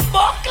 Oh,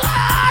 fuck,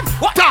 lad.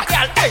 What the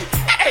girl? Hey.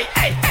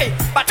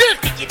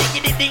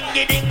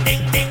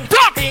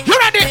 Talk, you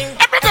ready?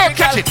 Every girl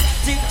catch it.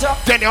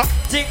 Then you,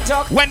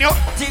 when you,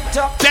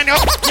 then you,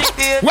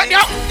 when you,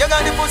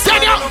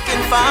 then you,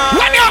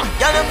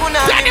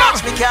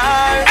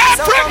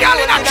 every girl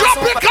in a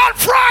tropical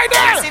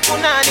Friday.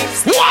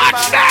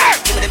 Watch that.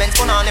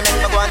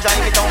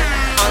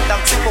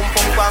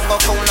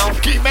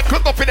 Keep me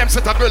cook up for them,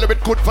 set a girl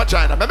with good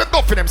vagina. Maybe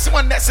go for them. See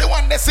one there. See the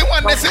next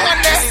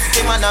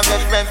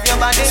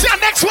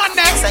one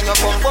there.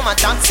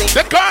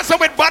 The girls are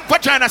with bad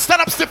vagina.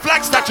 Stand up stiff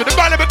like statue. The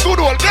girl with good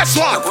old. Guess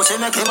what?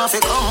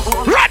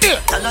 Ready.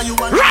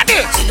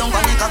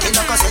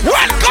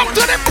 Welcome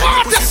to the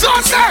party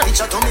Sunday.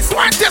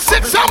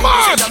 26 of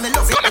March.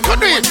 Come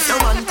do it.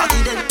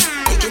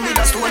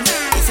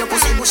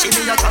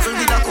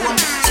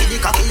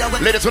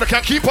 Ladies, who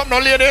can't keep up now,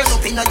 ladies.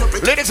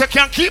 Ladies, who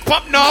can't keep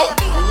up now.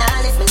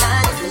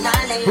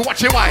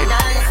 Watch your wine.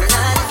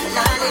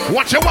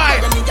 Watch your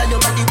wine.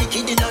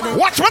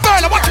 Watch my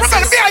girl.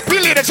 VIP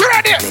ladies, you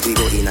ready?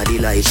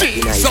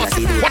 Jesus.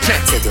 Watch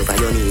it.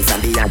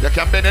 You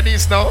can bend the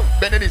knees now.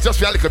 Bend the knees just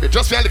for a little bit.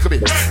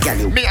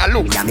 Me a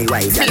look.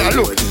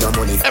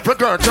 Every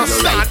girl just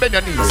stand, bend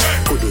your knees.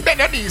 Bend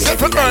your knees.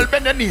 Every girl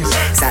bend your knees.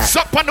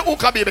 Suck on the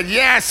hookah, baby.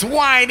 Yes,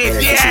 wine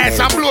it. Yes,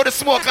 and blow the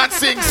smoke and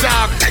sing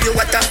song.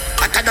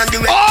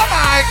 Oh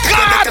my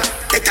God.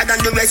 Better than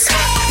the rest.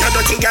 No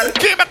dirty girl.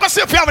 Keep me cause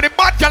if you have the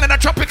bad girl in a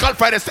tropical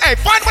Fridays. Hey,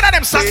 find one of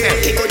them songs there.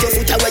 Kick out your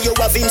foot where you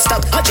have him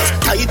stop. I just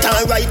tight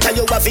and right and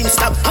you have him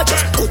stop. I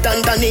just put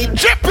underneath.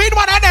 Chip in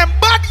one of them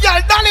bad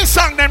girl dolly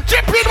song them.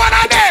 Chip in one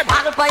of them.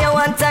 I'll for you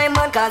one time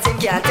man cause him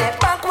can't take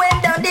back when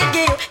down the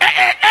give.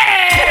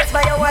 Hey.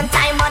 For you one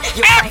time man.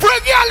 Every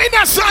girl in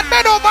the sun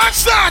bend over and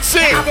start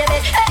sing.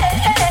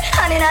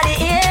 Hand in the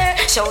ear.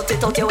 Shout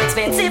it out you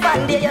expensive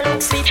and there you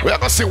look sweet. We are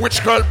gonna see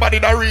which girl body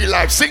in the real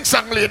life. Sing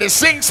song ladies.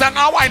 Sing song.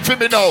 I wine for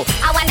me now.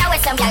 I wonder where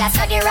some gyal are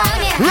study round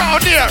here.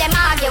 Round here. Them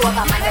argue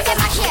over man where them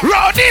a share.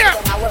 Round here.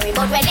 Don't worry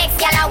about where next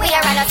gyal are wear.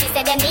 And us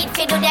say them need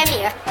to do them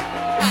here.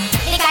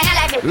 The kind of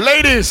life.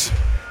 Ladies,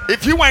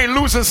 if you ain't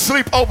losing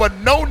sleep over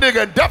no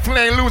nigga,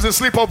 definitely ain't losing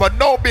sleep over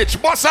no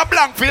bitch. Bust a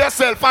blank for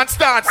yourself and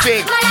start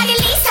sing. Man I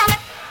release some.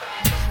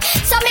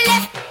 So me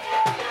left.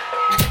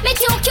 Me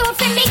too cute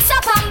for mix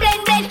up and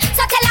blend.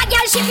 So tell a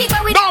gyal she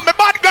figure with. No, me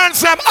bad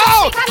guns them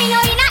out. Coming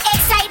out in a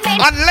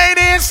excitement. And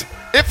ladies,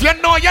 if you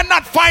know you're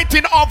not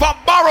fighting over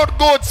borrowed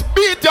goods,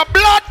 beat your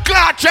blood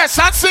clot chest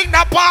and sing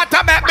the part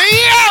and make me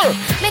hear.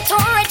 Me too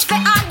rich for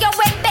argue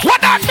with me. What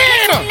that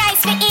mean? Me too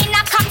nice for in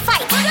a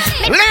cockfight.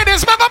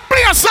 Ladies, make a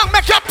play a song,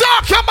 make you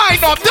talk your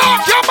mind now.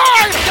 Talk your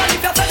mind.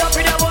 If you're fed up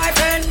with your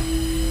boyfriend,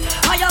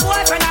 or your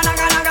boyfriend and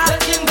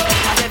let him go.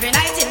 And every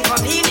night him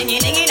come dinging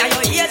in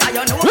your ears and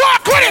you know.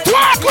 Walk with it,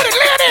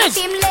 ladies.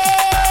 Him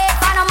late,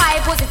 fan of my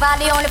pussy for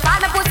the only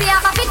fan my pussy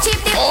have a fit cheap.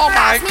 Oh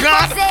my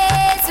God.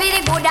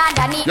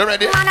 You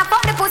ready? Man, I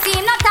fuck the pussy,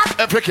 not that.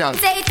 African.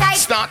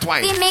 Start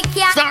wine.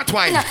 Start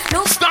wine.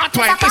 Start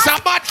wine. It's a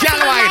bad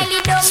girl wine.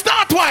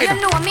 Start wine.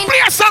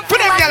 Play a song for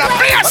them, yellow.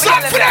 Play a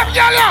song for them,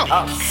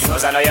 yellow.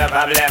 Those are not your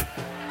problem.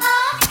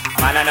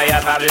 Man, I know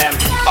your problem.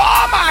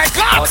 Oh my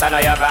God. Those are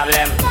not your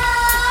problem.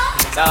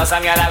 So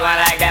some girl are going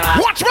like them.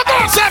 Watch my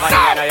girls now.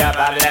 I know your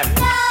problem.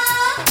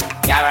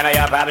 Yeah, I know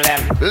your problem.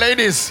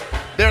 Ladies,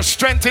 there's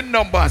strength in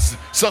numbers.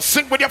 So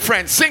sing with your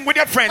friends. Sing with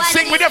your friends.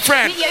 Sing with your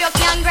friends. You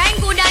can grind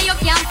good and you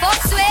can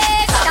fuck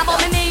sweet. That's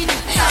about me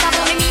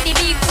the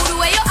big food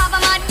where you have a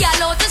mad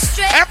girl out to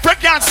straight. Every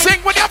girl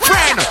sing with your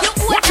friend.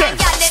 Watch it.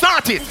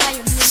 Start it.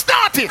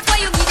 Start it.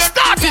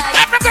 Start it.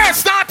 Every girl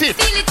start it.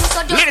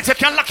 Ladies, you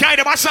can lock your eye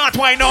them and start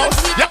wine now.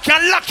 You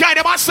can lock your eye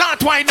them and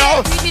start wine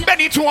now.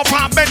 Benny to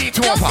over. Benny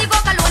to over.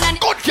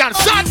 Good girl.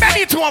 Start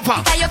Benny to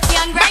over.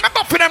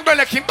 Go for them girl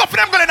like him. Go for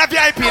them girl in a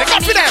VIP. Go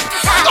for them.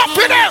 Go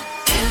for them.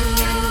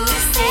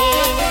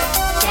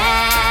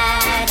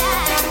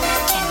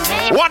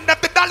 One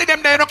of the dolly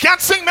them there, no can't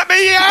sing me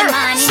here.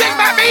 Sing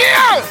me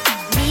here.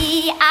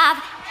 We have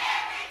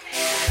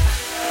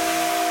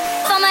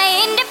for my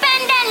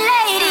independent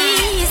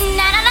ladies.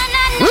 Na na na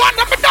na. One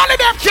of the dolly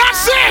them can't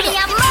sing. Me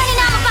have money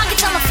in my pocket,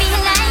 so I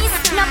feel nice.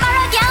 No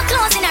borrow girl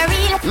clothes in a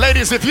real.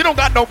 Ladies, if you don't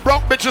got no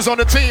broke bitches on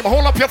the team,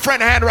 hold up your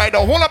friend hand right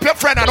now. Hold up your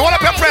friend hand. Hold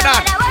up your friend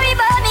hand.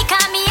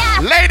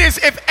 Ladies,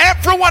 if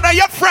every one of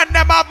your friend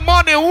them have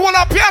money, hold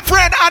up your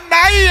friend hand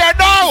here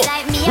now.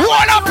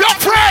 Hold up your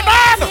friend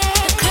hand.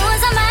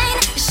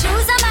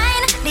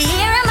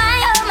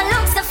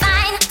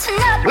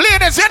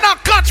 Ladies, you're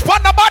not catch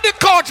on the body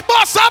coach.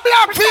 Boss a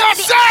block for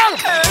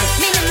yourself.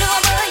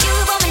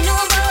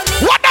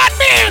 What that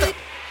mean?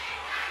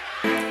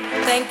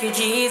 Thank you,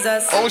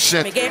 Jesus. Oh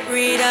shit. Me get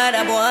rid of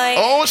the boy.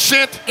 Oh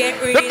shit.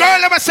 Get rid the girl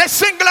never say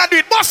single and do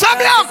it. Boss a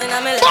block.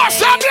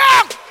 Boss a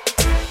block.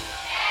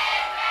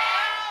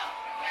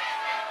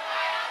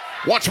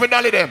 Watch me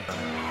dolly them.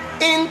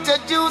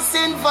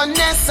 Introducing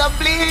Vanessa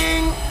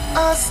Bling.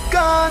 As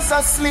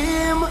Gaza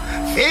Slim.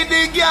 Hey,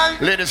 the girl.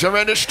 Ladies, you're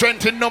ready to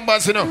strengthen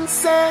numbers, you know.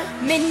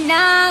 Me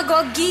nah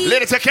go give.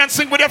 Ladies, you can't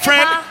sing with your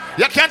friend.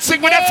 You can't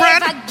sing with your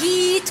friend.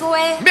 Me,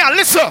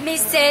 listen. Me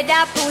say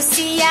that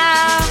pussy,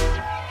 yeah.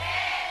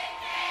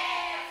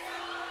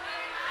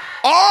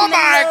 Oh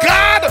my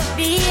God!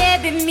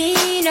 Baby,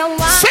 me no one.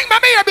 Sing my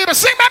me, baby,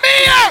 sing my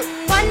me.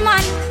 One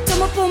man to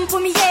my pum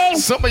pum, yeah.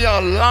 Some of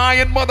y'all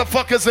lying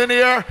motherfuckers in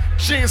here.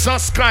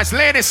 Jesus Christ,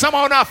 ladies,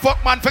 somehow not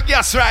fuck man for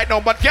guess right now,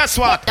 but guess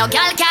what? No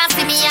girl can't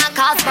see me and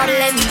cause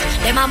problem.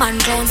 Them a man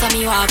clowns and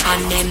me walk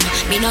on them.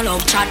 Me no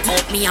love chat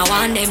but me I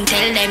want them.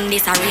 Tell them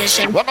this a real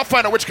shit. We're gonna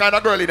find out which kind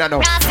of girl you know.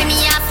 Can't see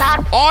me and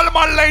start. All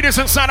my ladies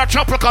inside of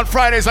Tropical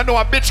Fridays, I know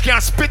a bitch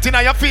can't spit in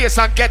your face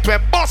and get to a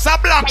boss a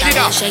block, you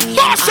know.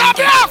 Boss a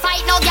block!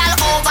 Fight no girl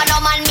over no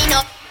man me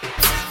no.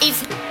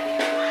 If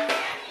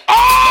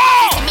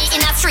me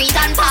in a street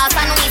and pass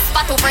and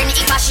whisper to friend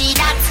if I she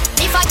that.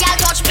 If a girl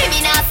touch me,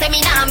 me nah say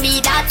me nah be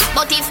that.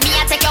 But if me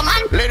I take your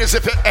man. Ladies,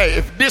 if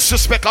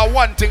disrespect are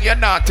one thing you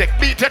not take,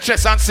 beat your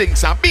chest and sing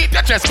some. Beat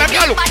your chest, baby.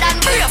 Look. Bad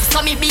and brave,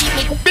 so me beat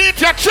me. Beat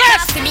your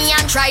chest. See me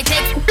and try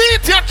take.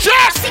 Beat your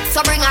chest. Six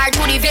so bring her to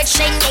the vet.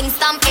 Sheng yang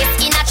stamp it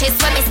in a chest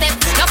when me step.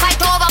 No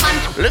fight over man.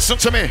 Listen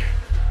to me.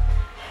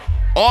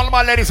 All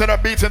my ladies that are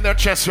beating their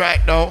chest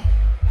right now,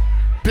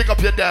 pick up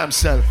your damn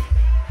self.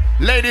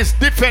 Ladies,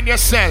 defend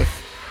yourself.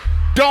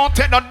 Don't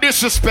take no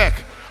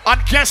disrespect.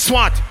 And guess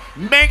what?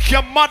 Make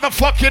your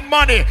motherfucking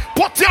money.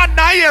 Put your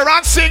ear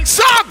and sing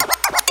song.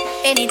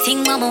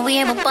 Anything mama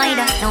wear my buy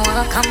that. No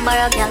I come by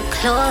a girl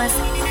clothes.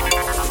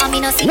 I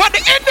mean no see. What the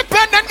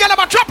independent girl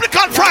about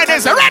Tropical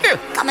Fridays? Ready?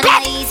 Come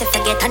on, easy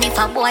forget. And if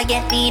a boy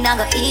get me, now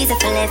go easy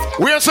for left.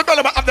 We also girl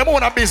about the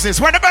own business.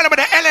 We're the girl about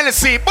the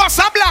LLC. Boss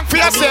a blank for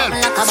yourself.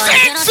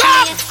 Sing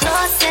song.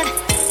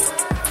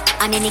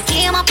 And in the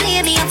game I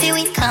play me if you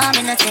win, come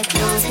and I take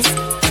losses.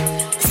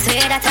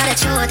 Swear that's all the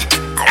truth.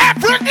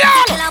 Every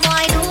girl.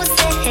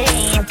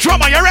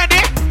 Drummer, you ready?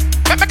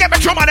 Let me get my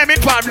drummer them in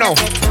time now.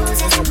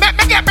 Let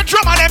me get my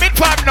drummer them in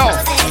time now.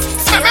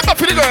 Let me go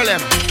for the girl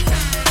them.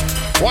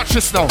 Watch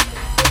this now.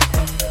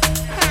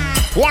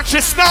 Watch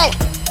this now.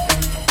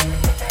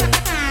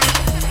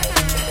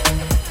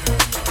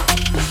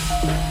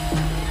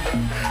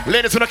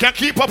 Ladies, you can't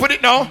keep up with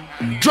it now.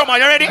 Drummer,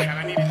 you ready?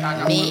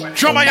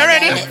 Drummer, you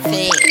ready?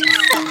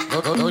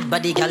 Good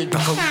body girl,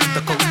 broke out.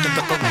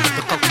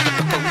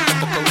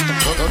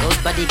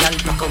 Body girl,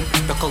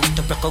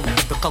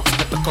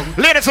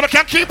 ladies, you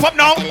can't keep up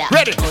now.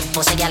 Ready? Good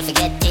pussy girl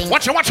forget things.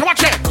 Watch it.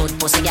 Good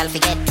pussy girl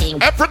forget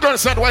things. Every girl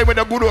said, wine with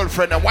a good old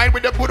friend. And wine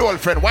with a good old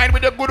friend. Wine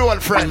with a good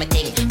old friend.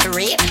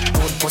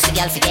 Good pussy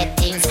girl forget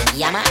things.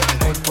 Yama.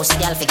 Good pussy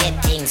girl forget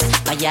things.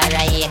 But you're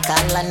a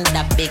call and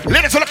the big.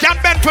 Ladies, you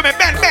can't bend for me.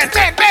 Bend. I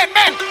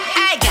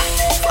got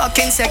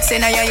fucking sex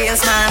in your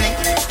heels, mommy.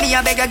 Me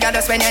a beg a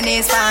goddess when your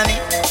knees for me.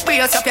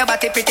 Brace up your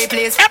body, pretty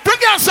please. Every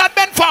girl said,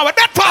 bend forward.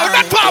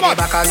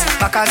 Backers is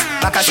a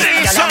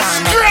gala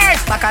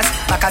man. Backers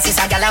is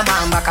a gala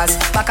man.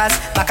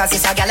 Backers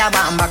is a gala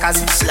man. Backers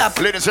slap.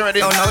 Ladies, you ready?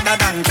 Don't know that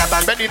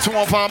dance. Bend it to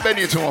over.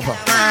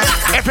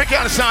 Every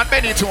girl start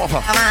bend it to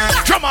over.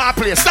 Drummer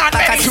play, start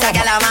bend it to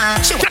over.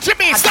 Catch your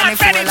beat, start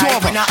bend it to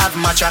over.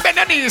 Bend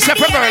your knees,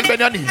 every girl bend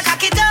your knees.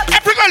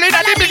 Every girl in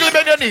the middle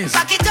bend your knees.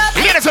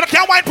 Ladies, you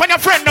can't wine for your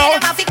friend now.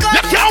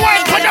 You can't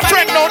wine for your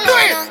friend now. Do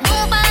it.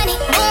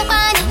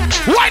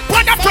 Wine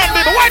for your friend,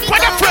 baby. Wine for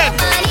your friend.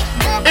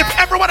 If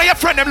every one of your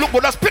friends look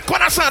good, just pick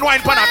one and sand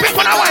wine panna. Pick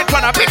one and wine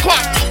panna. Pick one.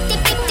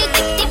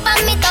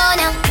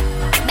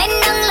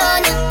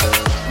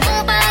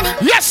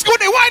 Yes,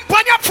 goody, wine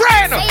pan your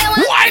friend.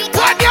 Wine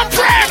pan your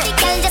friend.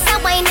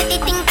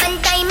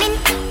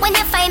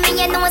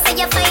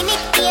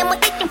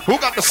 Who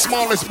got the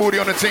smallest booty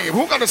on the team?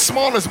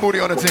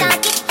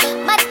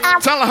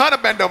 Tell her how to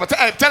bend over. Tell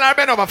her to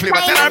bend over, Flavor.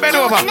 Tell her to bend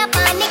over.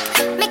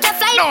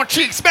 No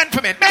cheeks, bend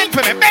for me. Bend.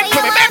 What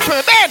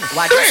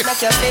this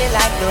make you feel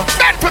like though?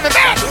 Bend for me,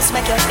 bend. What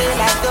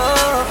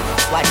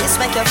this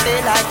make you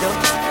feel like though?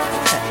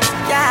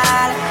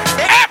 Yeah.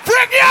 Every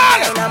everything, y'all.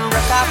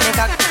 Broke off me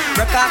cock,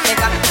 broke off me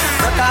cock,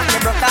 broke off me,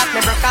 broke off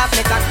me, broke off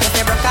me cock,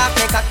 broke off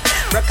me cock,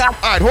 broke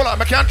off. Alright, hold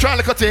on, I can't try a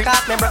little thing.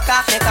 Broke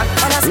off me cock.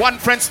 One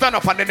friend stand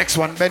up and the next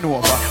one bend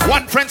over.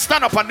 One friend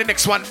stand up and the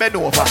next one bend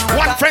over.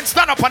 One friend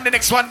stand up and the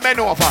next one bend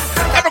over.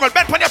 Everyone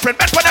bend for your friend,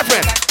 bend for your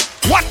friend.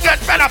 One friend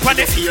stand up on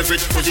it.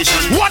 Favorite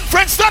position. One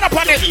friend stand up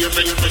on it.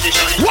 Favorite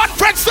position. One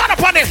friend stand up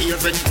on it.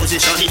 Favorite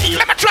position.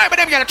 Let me try with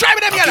them yellow. Try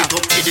with them yellow.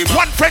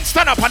 One friend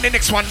stand up and the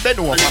next one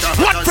bend over.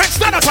 One friend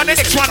stand up and the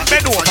next one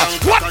bend over.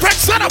 One friend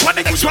stand up and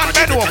the next one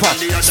bend over.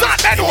 Start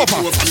bend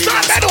over.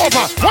 Start bend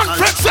over. One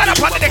friend stand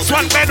up and the next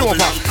one bend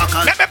over.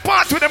 Let me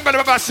part with them.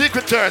 Gonna go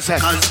Secret Thursday.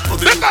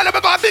 They're gonna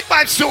go Big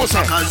Vibe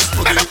Susan.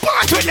 Let me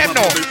part with them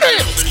now.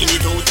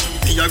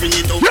 You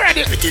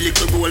ready? Pretty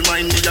little gold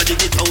mine, me a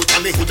dig it out,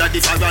 and me hood a the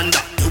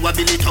veranda. You a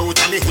build it out,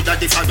 and me hood a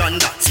the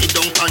veranda. Sit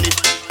down on it,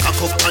 cock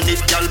up on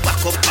it, girl,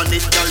 back up on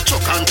it, girl,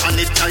 chuck on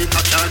it, girl,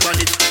 cock on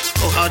it.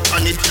 Go hard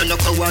on it, you no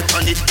go hard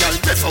on it, girl.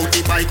 Breath out the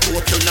bike,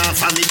 hope you not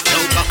vomit.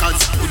 Now backers,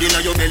 hood inna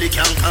your belly,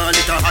 can't call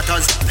it a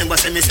hatters. Remember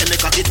say me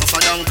cock it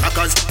tougher than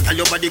crackers. Tell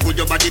your body good,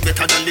 your body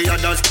better than the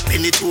others.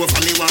 Pin it over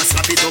me, want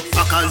slap it up,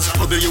 packers.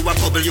 Bubble you a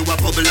bubble, you a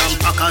bubble and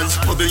packers.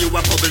 Bubble you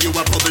a bubble, you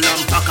a bubble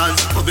and packers.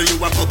 Bubble you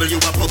a bubble,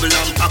 you a bubble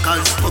and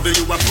packers. Bubble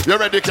you a bubble.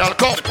 You ready, girl?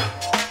 Come.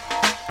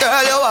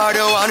 Girl, you are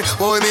the one,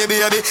 boy, me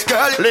baby.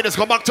 Girl, ladies,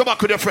 go back to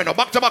back with your friend.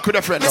 Back to back with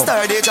your friend.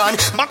 Mr. Dejan.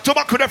 Back to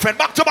back with your friend.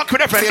 Back to back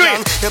with your friend. Do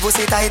it. Your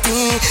pussy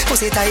tighty, your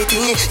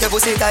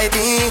pussy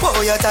tighty.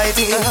 Oh, you're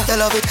tighty. You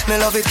love it, me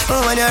love it.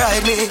 Oh, when you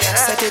ride me,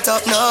 set it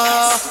up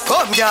now.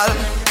 Come, girl.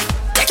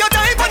 Take your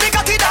time on the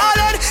cocky,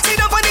 darling. See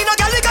the bunny, no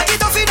girl, the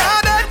cocky tough in her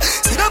bed.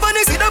 See the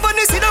bunny, see the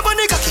bunny, see the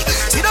bunny cocky.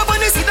 See the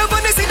bunny, see the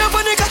bunny, see the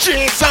bunny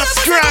cocky. Jesus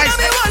Christ.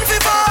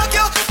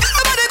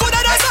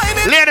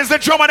 Ladies, the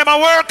drummer, them a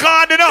work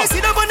hard, you know.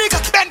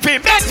 Bend for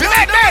him, bend. Do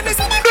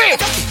it.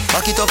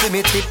 Back it up with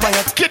me, tip by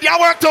your kid, you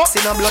work too.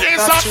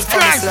 Jesus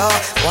Christ.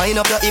 Wind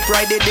up your hip,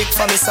 ride the dick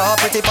for me, saw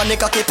pretty funny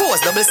cocky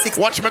pose, double six.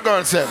 Watch my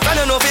girl say. I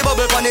don't know if you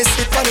bubble funny,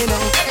 sit funny now.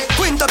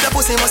 Quint up your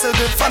pussy, muscle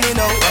grip for me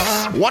now.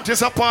 What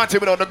is a party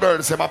without the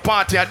girls? Say my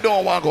party, I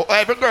don't want to go.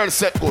 Every girl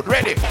set good,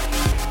 ready.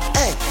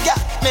 Hey, yeah,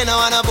 me no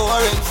want a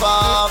boring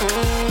fuck.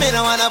 Me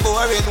no want a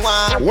boring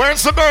one.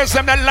 Where's the girls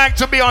them that like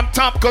to be on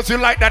top because you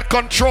like that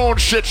control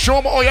shit?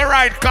 Show me how you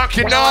ride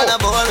cocky now.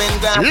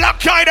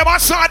 Lock your them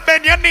aside,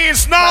 bend your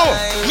knees now.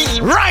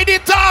 Ride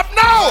it up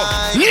now.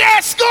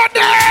 Yes, good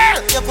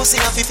there. Your pussy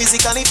have to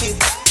physically fit.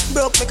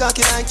 Broke me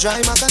cocky like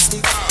dry maca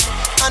stick.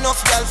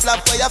 Enough girl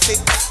flap for your feet.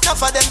 Enough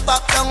of them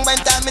pop down when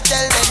time me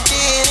tell them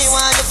Dini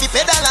want you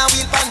fi pedal and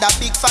wheel pan that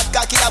big fat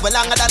cocky that way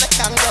longer than a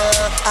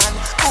kangaroo. And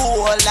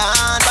hold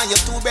on, when your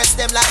two breasts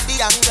them like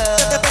the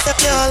angle.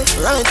 Girl,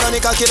 ride on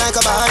the cocky like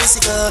a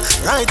bicycle.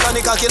 Ride on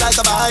the cocky like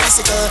a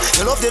bicycle.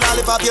 You love the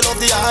lollipop, you love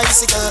the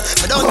icicle.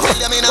 But don't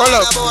tell me now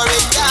I'm a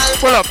boring girl.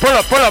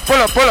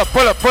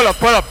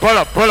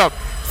 Pull up.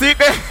 See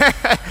there?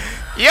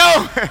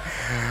 Yo.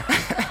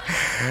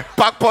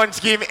 Pack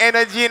punch give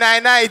energy in the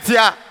night,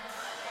 yeah.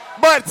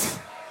 But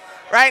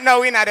right now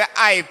we're not the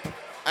hype.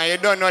 And you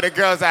don't know the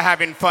girls are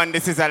having fun.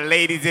 This is a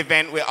ladies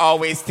event. We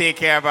always take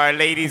care of our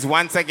ladies.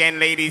 Once again,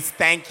 ladies,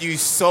 thank you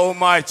so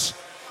much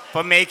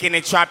for making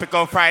it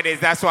Tropical Fridays.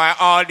 That's why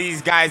all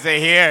these guys are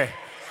here.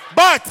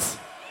 But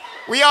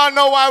we all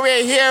know why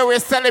we're here. We're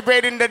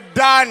celebrating the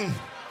Don.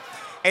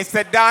 It's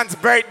the Don's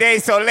birthday.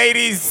 So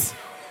ladies,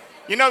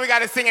 you know we got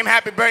to sing him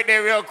happy birthday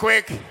real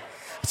quick.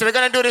 So we're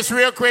going to do this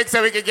real quick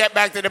so we can get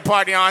back to the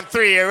party on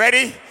 3. You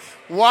ready?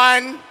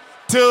 1,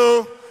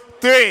 2,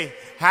 3.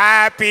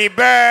 Happy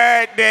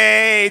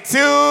birthday to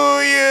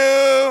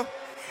you.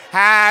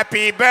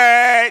 Happy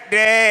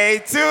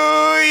birthday to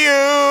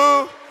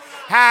you.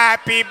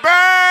 Happy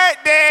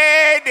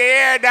birthday,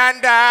 dear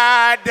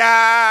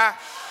Dandada.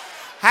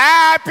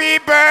 Happy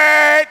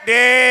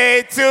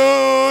birthday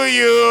to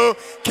you.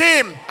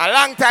 Kim, a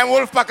long time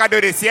Wolfpack I do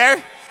this, yeah?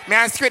 Me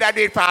and Squid I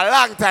do it for a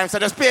long time, so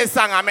just play a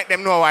song and make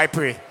them know why I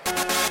pray.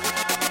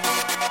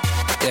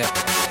 Yeah.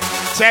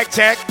 Check.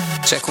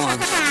 Check one.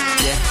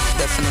 Yeah,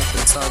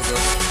 definitely. It's all good.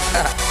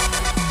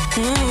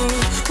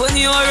 When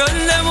you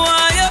run them,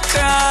 why you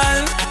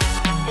crawl?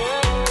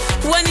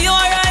 When you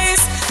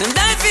rise, them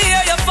die for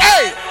your fall.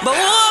 Hey! But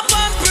hope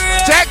and pray.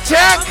 Check.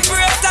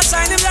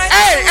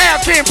 Hey,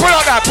 Kim, pull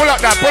up that.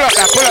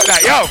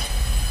 Yo.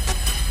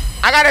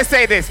 I gotta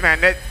say this,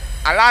 man. That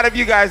a lot of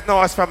you guys know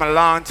us from a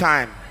long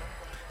time.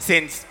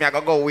 Since, I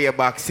gotta go way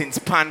back, since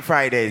Pan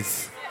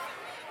Fridayz.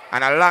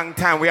 And a long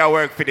time we are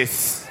work for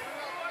this.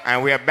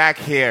 And we are back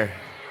here.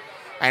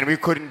 And we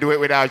couldn't do it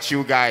without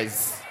you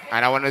guys.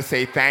 And I want to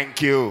say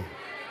thank you.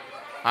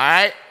 All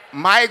right?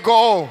 My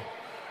goal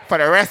for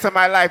the rest of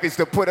my life is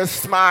to put a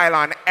smile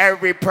on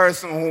every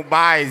person who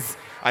buys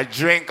a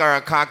drink or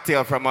a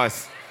cocktail from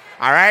us.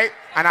 All right?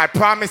 And I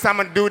promise I'm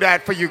going to do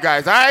that for you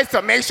guys. All right? So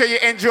make sure you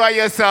enjoy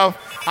yourself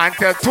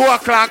until 2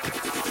 o'clock.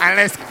 And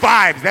let's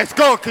vibes. Let's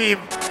go, Keem.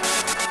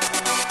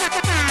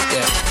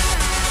 Yeah.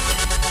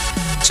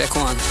 Check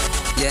one.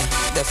 Yeah,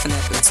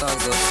 definitely. It's all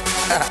good.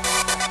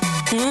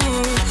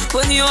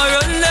 When you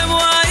run them,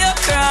 why you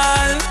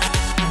crawl?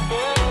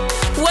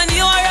 When you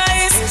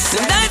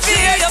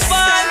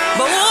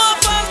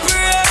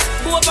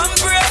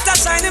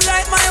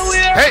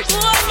Hey,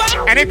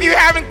 and if you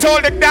haven't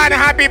told the Don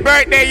happy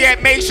birthday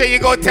yet, make sure you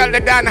go tell the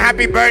Don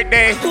happy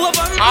birthday.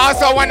 I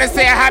also want to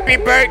say a happy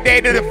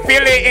birthday to the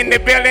Philly in the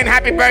building.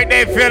 Happy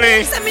birthday,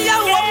 Philly.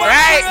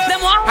 Right?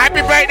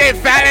 Happy birthday,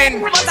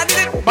 Fallon.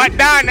 But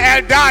Don,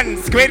 El Don,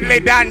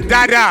 Squidly Don,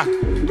 Dada,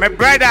 my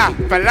brother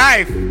for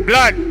life,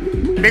 blood.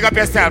 Big up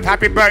yourself.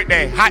 Happy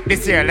birthday. Hot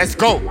this year. Let's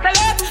go.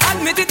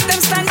 Admit it, them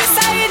stand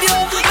beside you,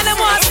 and them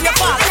want your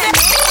part.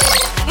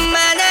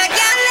 Man, I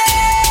can't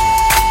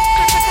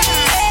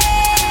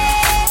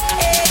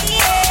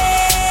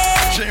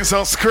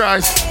Jesus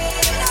Christ.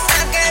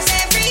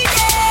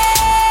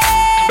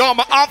 No,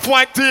 my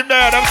off-white team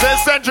there. Them say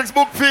Eccentrix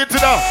book feet to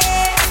them.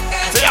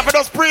 So you have to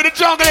just spray the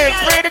jungle in.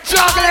 Spray the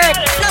jungle in.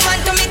 No man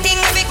to me thing,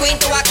 every queen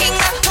to a king.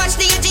 Watch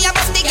the UG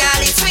above the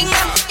galley swing.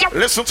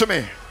 Listen to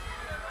me.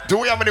 Do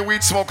we have any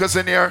weed smokers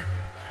in here?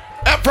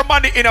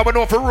 Everybody in here, we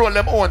know if we roll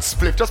them own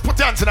spliff. Just put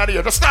your hands in the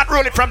air. Just start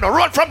rolling from now.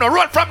 Roll from now.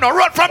 Roll from now.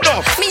 Roll from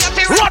now.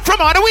 Roll from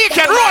on the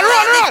weekend.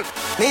 Roll.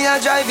 Me a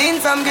drive in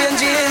from Green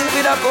Jail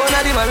with a pound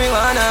of the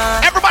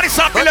marijuana. Everybody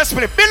start Bill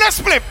Spliff. Bill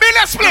Spliff.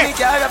 Me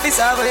carry a piece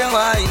of your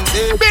wine.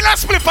 Bill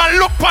Spliff and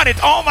look on it.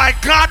 Oh my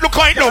God, look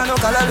how it look.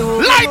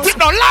 Light it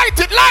now.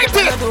 Light it. Light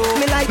it.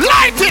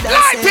 Light it.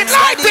 Light it.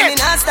 Light it.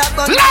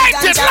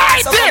 Light it.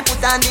 Light it.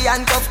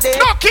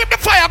 No, keep the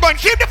fire going.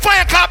 Keep the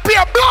fire cloud. Be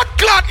a blood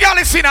clot, y'all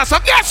listeners. So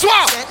guess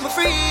what? Set me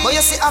free. But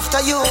you see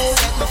after you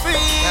set me free.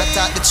 I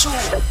talk the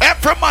truth.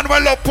 Every man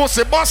will love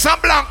pussy. Boss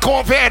and Blanco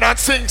over here and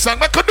sing song.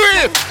 We could do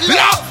it.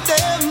 Love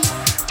them.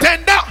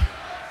 Tender.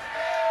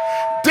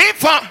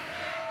 Deeper.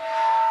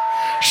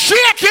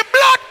 Shake your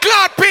blood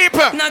clot,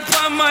 people. Not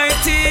from my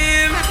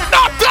team.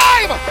 No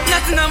time.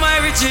 Nothing on my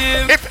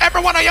regime. If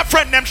every one of your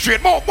friends them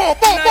straight, move. We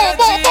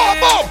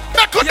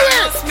could do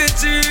it. Must be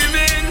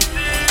dreaming.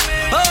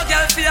 Oh,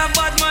 girl, be a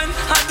bad man,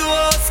 I do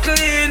house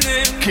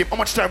cleaning. Keep how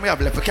much time we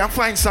have left? We can't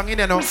find song in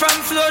there now. From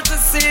floor to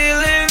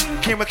ceiling.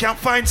 Keep, we can't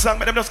find song,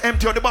 but them just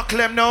empty out the buckle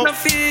them now. No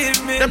feel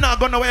me. Them not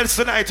going nowhere else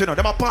tonight, you know.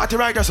 Them a party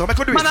riders, so we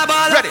could do it.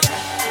 Ready?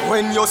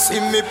 When you see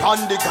me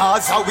pon the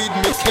Gaza with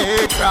me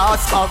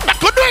K-Cross back, we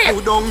could do it.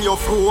 Put down your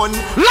phone.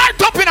 Light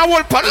up in a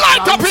whole pot.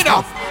 Light up in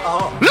a.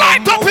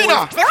 Light up in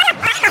a.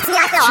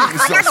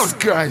 Jesus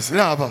Christ,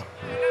 lava.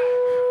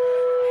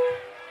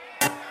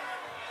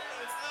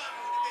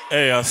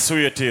 Hey, I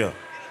swear to you.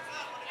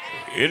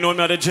 You know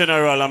me the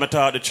general, I'm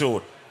talk the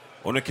truth.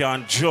 You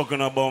can't juggle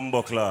in a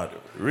bumbo clad.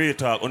 Real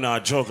talk, you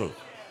not juggle.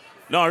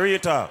 No, real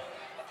talk.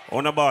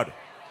 On the bad.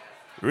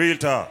 Real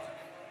talk.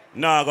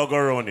 Nah, go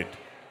around it.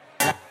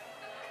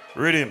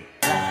 Read him.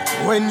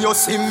 When you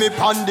see me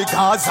pon the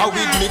Gaza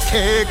with me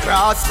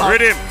K-Cross back,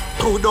 read him.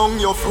 Put down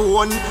your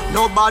phone,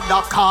 nobody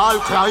call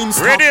crime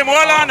stop. Read him,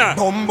 hold on.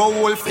 Bumbo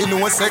Wolf, you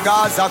know say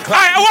Gaza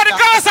crime. I want the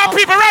Gaza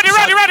people ready.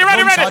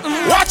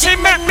 Watch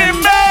him make me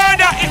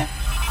murder.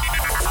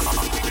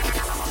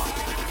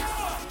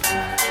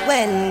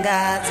 When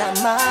Gaza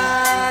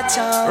march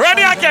on,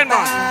 ready again,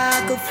 man.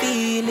 I could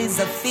feel is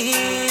a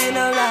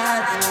funeral.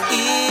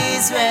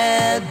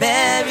 Israel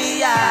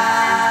burial.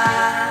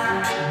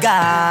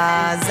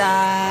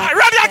 Gaza.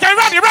 Ready again,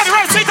 ready.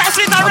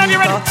 Sit down, ready.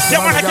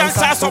 Yeah, man, I can't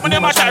say something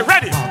in my time.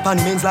 Ready. Pan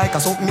means like a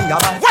soap me a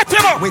buy. Wet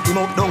him up. Wet him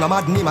up, don't a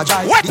mad name a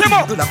jive. Wet him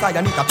up. Do the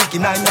fire, need to pick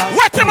him 9 guys.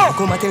 Wet him up.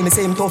 Come and tell me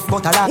same tough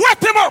but a lot.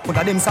 Wet him up. Put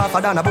a them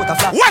softer than a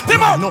butterfly. Wet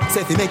him up. No,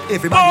 say if you make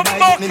everybody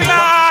die.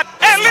 Clad.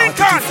 Hey,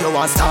 Lincoln. If you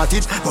want start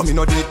it, but me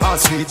no do it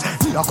past street.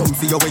 Me a come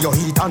for you where you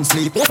eat and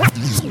sleep.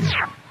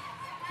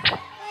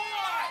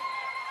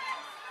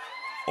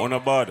 On a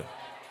bad.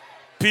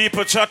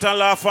 People chat and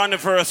laugh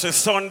anniversary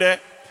Sunday,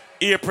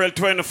 April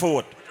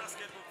 24th.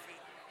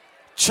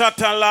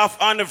 Chat and laugh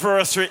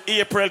anniversary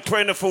April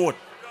 24th.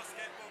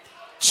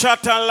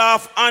 Chat and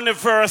laugh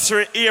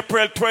anniversary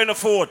April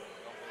 24th.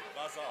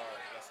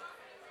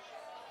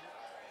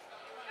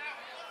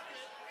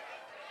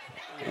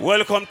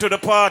 Welcome to the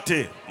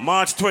party,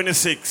 March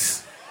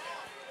 26th.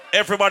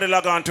 Everybody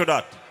log on to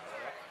that.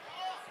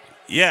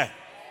 Yeah.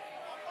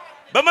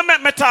 But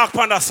me talk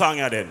on that song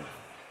here then.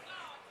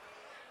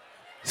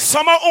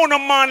 Some of you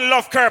man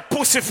love her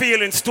pussy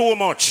feelings too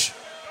much.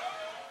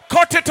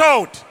 Cut it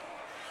out.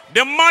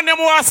 The man them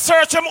who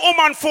search him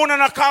woman phone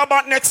and a call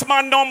back next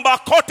man number.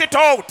 Cut it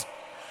out.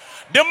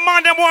 The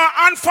man them who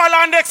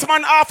unfollow next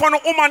man off on a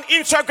woman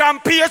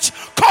Instagram page.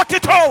 Cut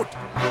it out.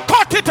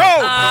 Cut it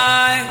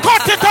out.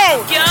 Cut it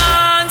out.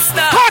 Can't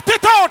stop. Cut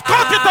it out.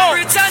 Cut it out.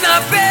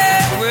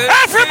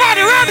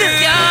 Everybody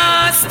ready.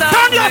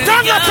 Turn you.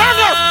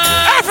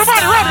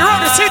 Everybody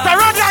ready. Sit down.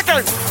 Ready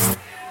again.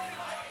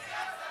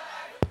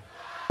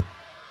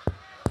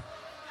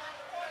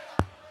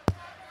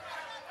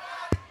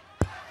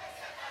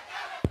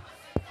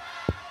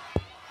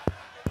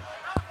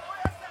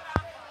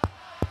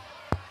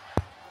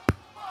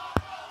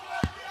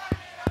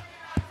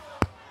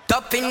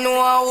 Top in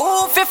no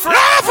wolf if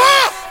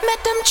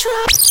let them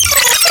try.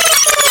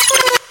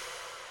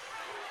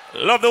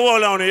 Love the wall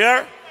down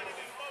here.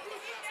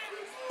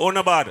 On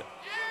the bad.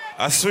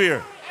 I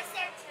swear.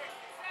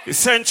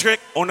 Eccentric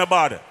on the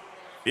bad.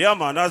 Yeah,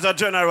 man, as a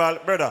general,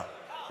 brother.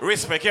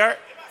 Respect here.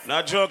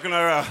 Not joking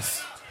around.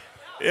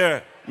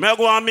 Yeah. Me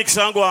go and mix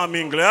and go and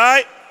mingle,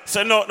 alright?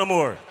 Say no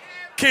more.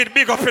 Kid,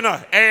 big up in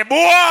her. Hey,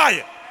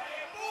 boy!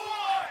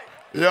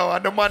 Yo,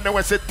 and the man that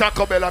when say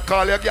Taco Bell, I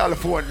call your girl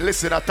phone.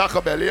 Listen, a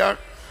Taco Bell, yeah?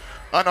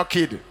 And a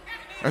kid.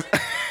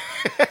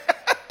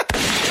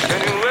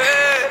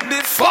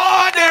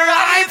 Before the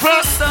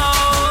rifle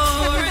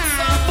sound,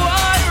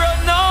 boy,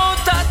 run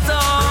out of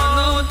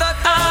town.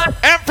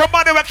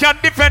 Everybody we can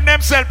defend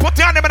themselves. Put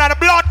your name in the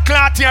blood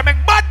clot here.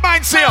 Make bad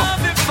minds here.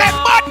 Make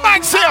bad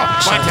minds here.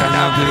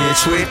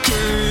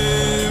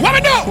 What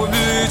we do? We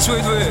bleach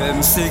with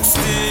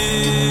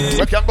M16.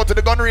 We can go to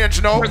the gun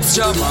range now.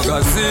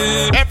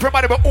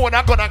 Everybody but own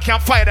a gun and can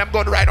fire them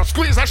gun right now.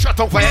 Squeeze a shot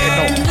over your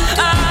head now.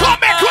 Come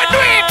back, we do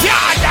it, yeah.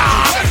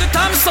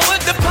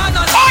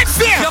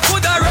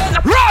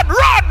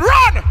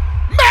 Run!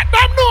 Make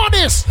them know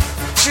this.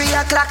 3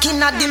 o'clock in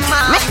the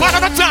morning. Look one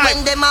at a time.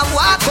 When them a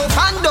walk up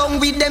and down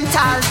with them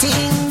tall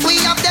things. We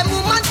have them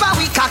woman for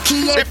we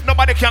cocky. If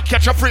nobody can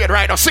catch a afraid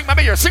right now, sing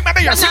me here.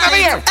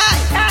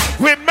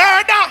 We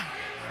murder.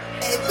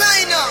 Hey,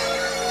 right now.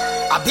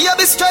 I be a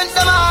bit strength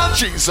them up.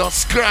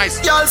 Jesus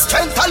Christ. Y'all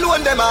strength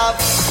alone them up.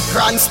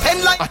 Run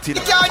spend like the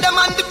car them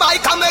on the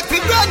bike and make me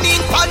running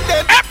on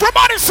them.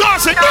 Everybody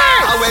saucing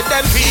there. How when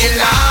them feel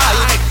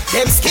like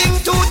them skin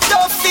too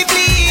tough to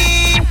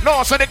bleed.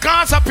 No, so the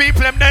Gaza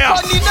people them there.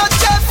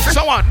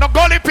 So what? No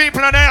gully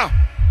people in there.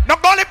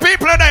 No gully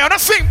people in there. You don't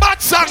sing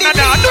bad song in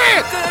there. Do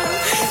it.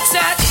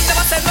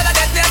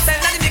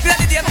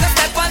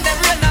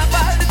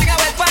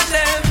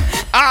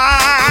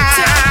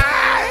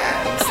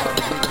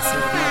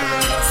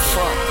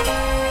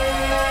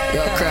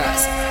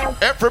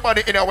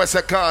 Everybody in our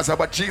West Gaza,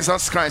 but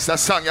Jesus Christ, that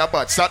song you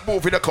bad. Start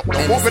moving the cup.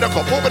 Move with the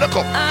cup. Move with the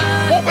cup.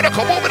 Move with the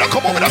cup. Move with the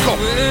cup. Move with the cup.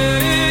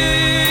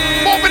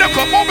 Move with the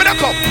cup. Move with the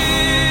cup.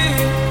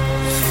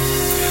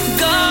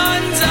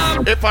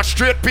 If a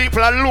straight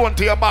people alone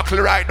to your buckle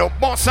right now,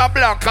 Bossa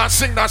Blanc can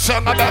sing that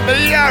song about the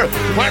year.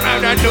 When I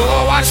don't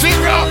know what's in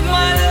wrong.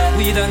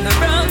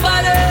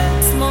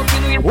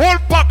 Whole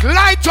pack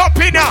light up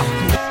in here.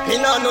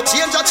 No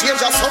change,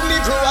 some me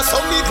grow.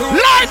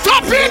 Light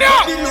up in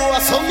here.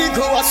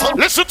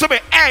 Listen to me.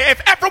 Hey,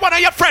 if everyone of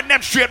your friend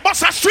them straight,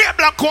 Bossa straight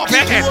Blanc go over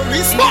here.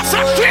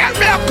 Bossa straight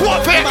Blanc go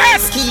over here.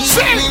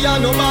 Sing.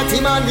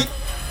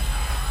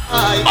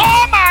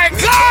 Oh my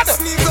God!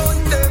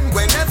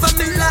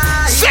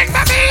 Sing me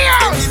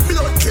here!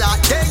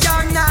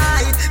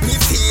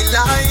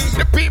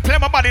 The people in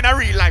my body in a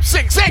real life.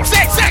 Sing.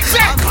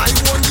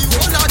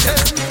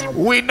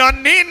 We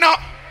don't need no.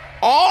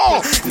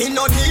 Oh! Me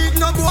no need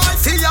no boy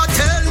for you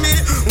tell me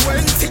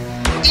when.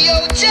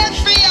 Yo,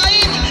 Jeffrey,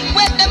 I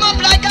wet them up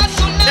like a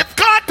tsunami. If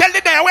God tell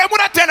you there, where would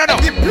I tell you now?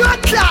 The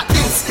blood clot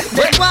this.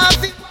 They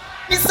want me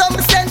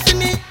some sense to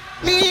me.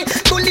 Me,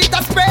 bullet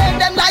a spray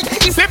them like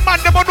if the man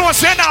them don't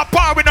say now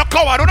power with no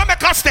coward. Who don't make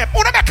a step?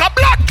 Who don't make a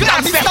blood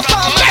clot step? Make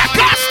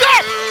a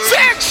step!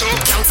 Sing!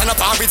 Can't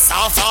up with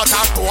soft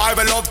talk. Boy,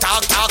 we love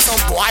talk.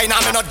 Some boy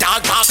now me no dog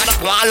bark. And I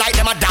go on like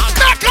them a dog.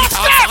 Make a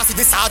step!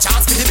 This our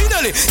chance to the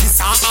middle. This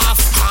our half.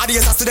 Hard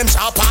years to them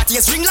sharp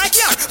parties. Ring like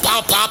ya.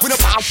 Pop with a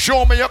pop.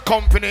 Show me your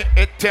company.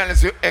 It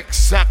tells you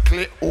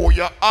exactly who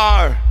you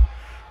are.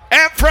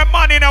 Every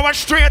man in our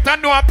street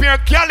and know up here,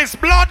 girl is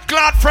blood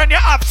clot friend you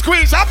have.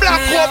 Squeeze a black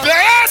over your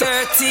head.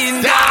 13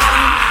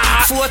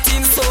 down,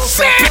 14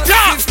 sofa,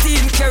 plus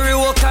 15 carry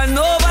walk and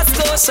Nova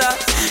Scotia.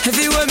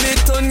 Everywhere me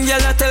turn,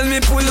 girl I tell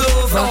me pull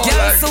over.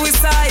 Girl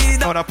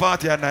suicide. Oh, the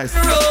party are nice.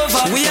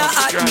 Rover. We are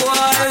hot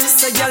boys,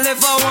 so girl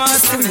ever want to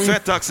see me.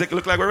 Sweat toxic,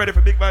 look like we're ready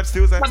for big vibes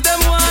Tuesday. But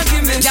them want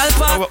give me, girl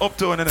pop. We're up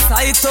to it.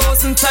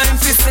 5,000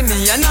 times to see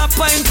me, and a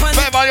pint pan.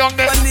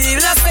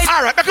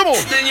 Alright, make a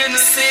move. Then you know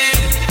see.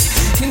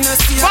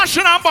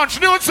 Fashion and bunch,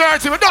 new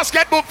 30, we just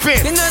get book fee.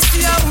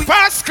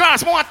 First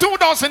class, more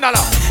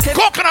 $2,000.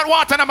 Coconut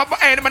water in my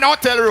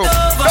hotel room.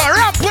 So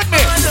ramp with me.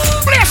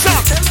 Bless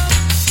up.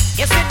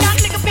 You said that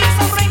nigga feel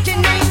some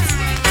ranking names.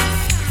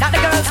 That the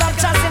girls are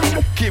just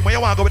in. Kim, where you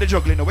want to go with the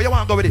juggling now? Where you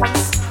want to go with it?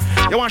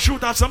 You want to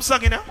shoot off some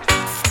song in there?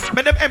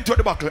 Make them empty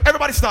the buckle.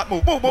 Everybody start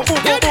move. Move.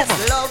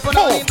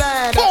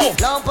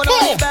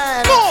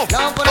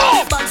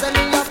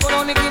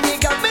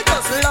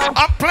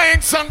 I'm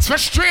playing songs for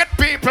straight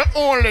people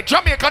only.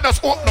 Jamaica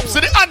just open up. See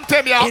the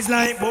anthem, yeah. It's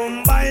like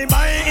boom, bye,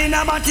 in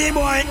a batty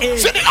boy.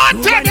 See the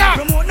anthem, yeah.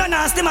 Promote no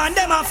nasty man,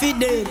 them a feed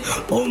dead.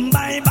 Boom,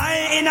 bye,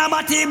 in a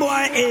batty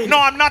boy. No,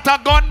 I'm not a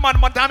gunman,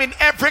 but I'm in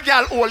every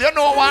girl hole. You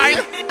know why?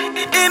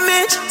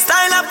 Image,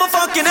 style up for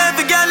fucking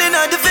every girl in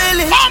the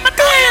village. I'm a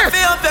dear.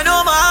 Be up and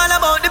over all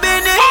about the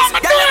business. I'm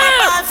a dear.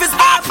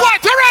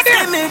 Half-white, you ready?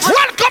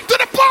 Welcome to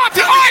the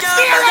party.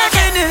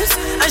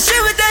 And she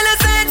will tell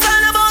us it's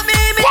all about me.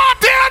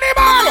 Party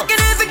animal. Looking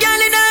every girl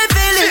in the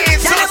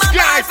village. Jesus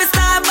Christ.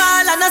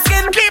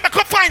 Keep it,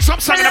 find some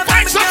song.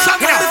 Find some song.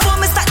 Before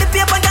me start the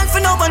paper gang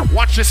for no one.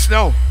 Watch this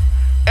now.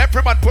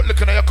 Everyone put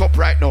liquor in your cup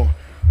right now.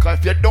 Cause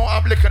if you don't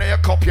have liquor in your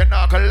cup, you're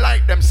not gonna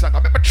like them songs.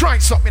 I'm trying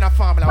something in a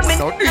formula.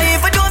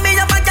 If you do me,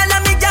 you're a girl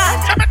and me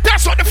dad.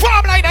 That's what the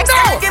formula is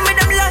now. Give me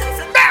them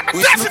love.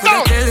 That's it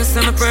down. Tell you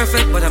I'm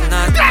perfect, but I'm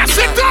not. That's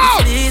it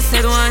down. Please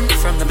said one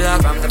from the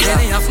block.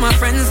 Many of my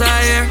friends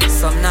are here,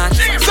 some not.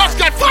 Jesus,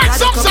 God, find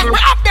some. We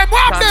have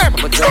them.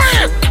 Do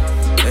it.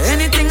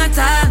 Anything at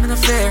all, me no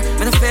fair.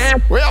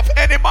 We have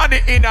any money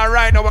in and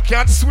right now, we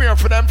can't swear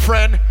for them,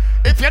 friend.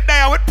 If you're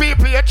there with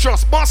people you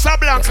trust, Bossa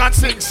Blanc and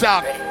sing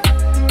song.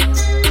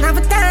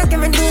 Never talk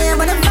every day,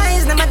 but the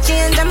vibes never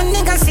change. I'm a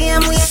nigga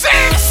same way.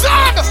 Sing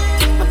song!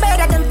 I'm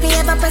better than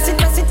favor, press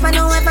it, man,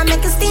 don't ever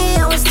make a stay,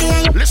 I will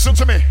stay. Listen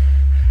to me.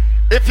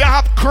 If you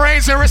have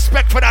crazy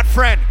respect for that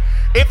friend,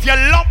 if you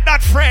love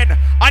that friend,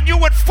 and you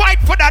would fight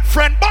for that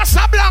friend,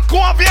 Bossa Blanc go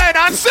over here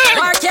and sing!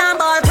 Work your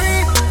ball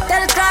free,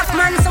 tell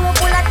Craftman so we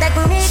pull a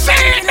technique.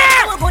 Sing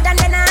now! We good and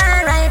then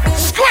R.I.P.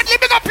 Squid,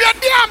 living up your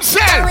damn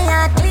self! We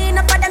are clean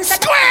up for them,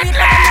 Squid!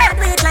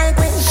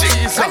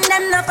 Jesus! When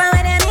them up and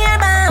when them here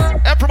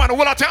bound. Every man who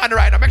will out your hand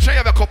right now, make sure you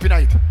have a cup in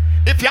it.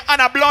 If you're on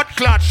a blood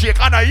clot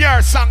shake, on a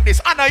year song this,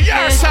 on a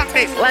year song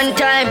this. One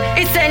time,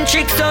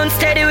 Eccentrix sound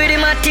steady with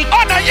him a tick.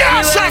 On a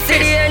year song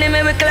this. The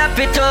enemy we clap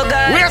it, oh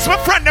God. Where's my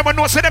friend, them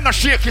know say them not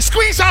shake. You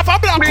squeeze off a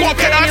black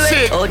coke and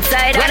sing.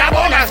 Outside and a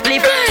bonus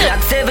flip. Like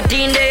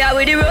 17 day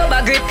with the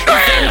rubber grip.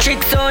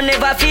 Eccentrix sound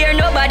never fear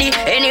nobody.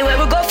 Anywhere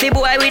we go, fi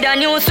boy with a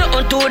new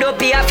something to the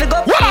P. I fi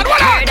go.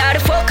 Heard how the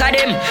fuck of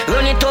them.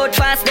 Run it out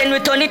fast, then we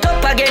turn it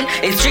up again.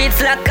 It's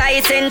streets like a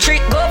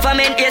eccentric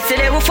government.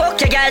 Yesterday we fuck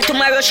your girl,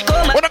 tomorrow she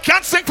come.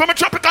 Can't sing for me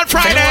Tropical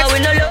Friday. We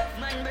no love,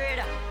 man,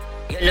 brother.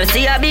 You know,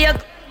 see I be a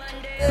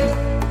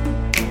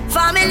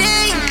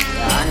family.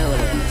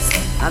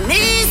 I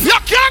miss. You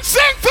can't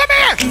sing for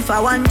me. If I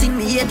want thing,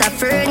 me hate a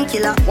fern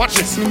killer. Watch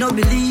this. Me no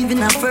believe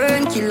in a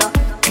fern killer.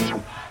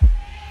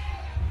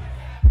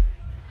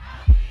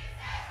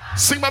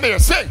 Sing my beer,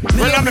 sing.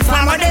 Me love the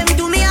farmer them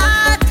to me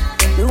heart.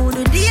 You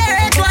the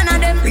dearest one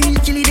of them. Real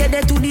killy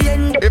dead to the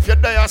end. If you're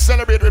there,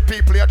 celebrate with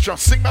people you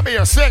trust. Sing my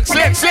beer, sing.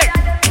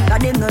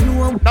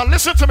 Now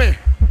listen to me.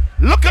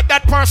 Look at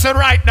that person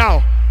right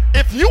now.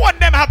 If you and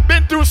them have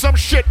been through some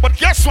shit, but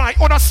guess what?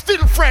 You're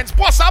still friends.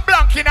 Bossa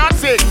Blanc in and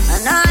sing.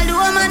 And all the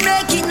woman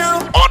make it now.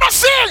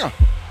 Sing.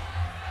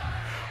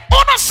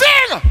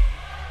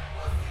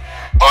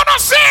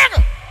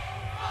 Sing.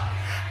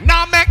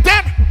 Now make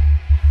them.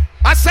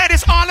 I say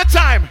this all the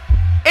time.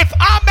 If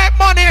I make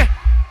money,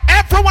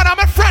 everyone I'm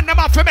a friend, them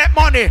have to make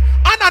money.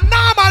 And a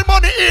normal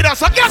money either.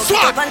 So guess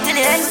what?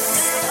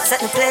 Set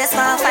the place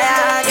on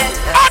fire again.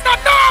 And a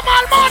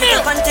normal money.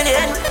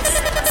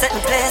 Set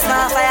the place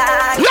on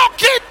fire again. Look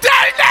it,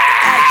 tell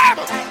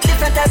them.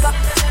 Different type of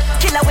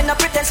killer with no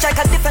pretense, strike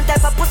a different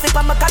type of pussy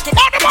from my cocky.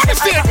 All the money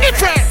still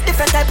different.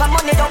 Different type of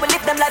money, don't we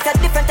live them like a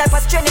different type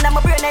of straining. I'm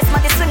a brain nice man,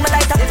 they swing me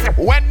like a.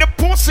 When the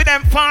pussy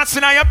them fancy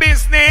in your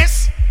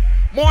business,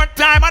 more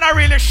time and I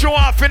really show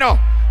off, you know.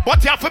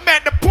 But you have to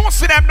make the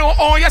pussy them know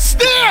all you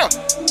steal.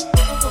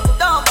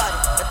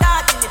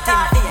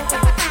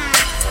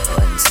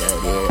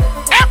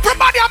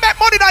 Everybody I make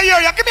money that year.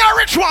 You give me a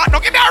rich one. No,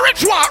 give me a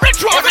rich one. Give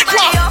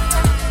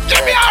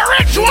me a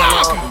rich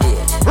one.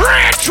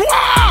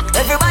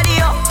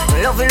 Everybody up,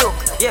 love you look.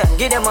 Yeah,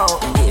 give them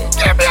out.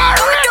 Give me a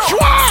rich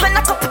one. Spend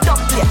a couple dump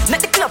here,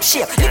 make the club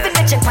shake. Living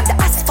legend on the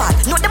asphalt,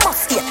 know the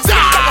must here. See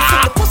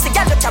the pussy,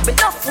 y'all don't have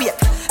enough weight.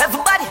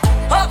 Everybody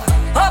up.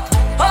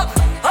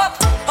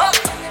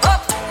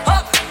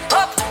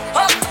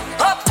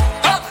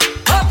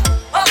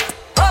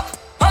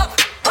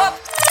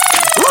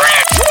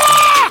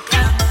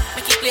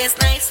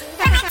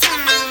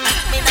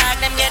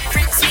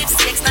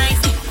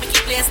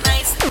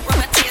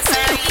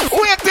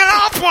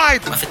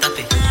 White.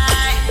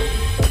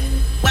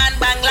 One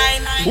bang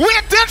line.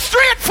 Wait till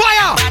straight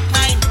fire.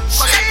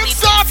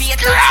 Jesus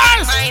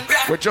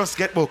Christ. We just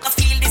get booked. I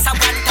feel this a one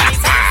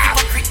time.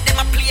 Hypocrite them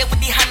a play with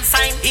the hand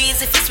sign.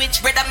 Easy if you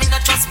switch, brother, me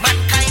not trust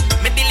mankind.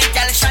 Me believe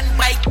y'all shine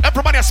bike.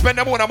 Everybody spend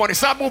them own money.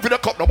 Start moving the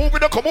cup. Now moving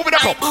the cup. Make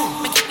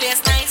it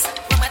place nice.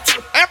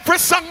 Every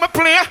song me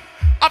play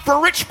are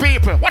for rich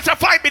people. Watch a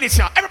 5 minutes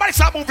now. Everybody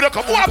start moving the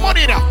cup. Who have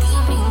money now?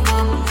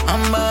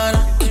 I'm bad.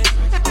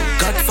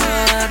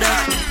 Godfather.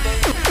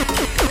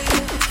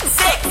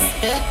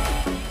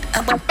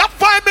 That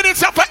 5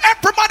 minutes up for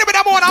everybody with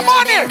them own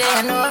money.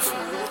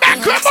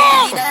 Make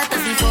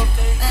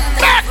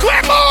we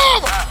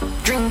move.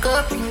 Drink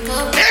up.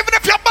 Even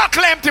if your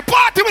buckle empty,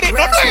 party with it.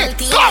 Don't do it.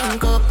 Come.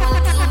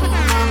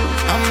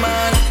 I'm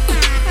bad.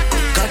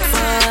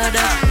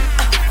 Godfather.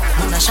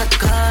 Man a shot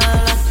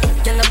caller.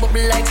 Y'all a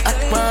bubble like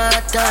hot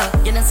water.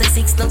 You know say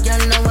 6 no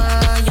y'all know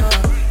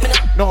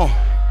why. No.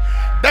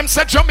 Them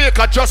said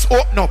Jamaica just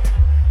open up.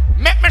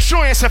 Make me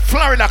show you say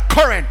Florida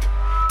current.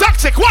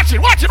 Toxic, watch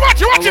it.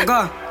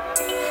 Go.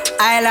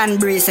 Island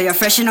breeze, so you're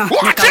fresh, you know.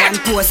 Make a one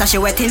pose, so she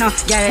wet, you know.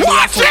 Girl,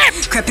 watch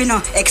it. Crep, you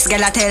know.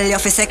 Ex-girl, I tell you,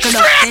 for second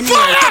up. Then you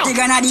 30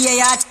 grand a day,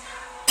 yacht.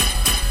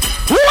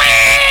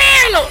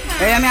 Wheel!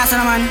 Hey, me ask you,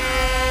 man.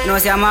 You know,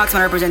 see a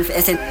marksman represent for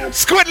SN.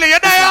 Squidly, you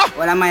there?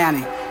 Well, I'm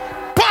Miami.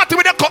 Party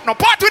with the cup now,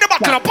 party with the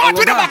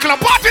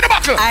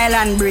buckle.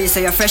 Island breeze, so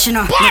you're fresh, you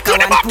know. Make a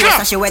one pose,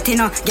 so she wet, you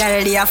know.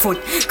 Girl, they a foot.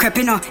 Crep,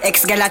 you know.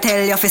 Ex-girl, I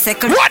tell you, for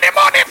second. What the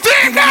money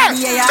thing,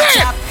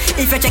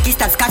 If you check his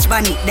stats, catch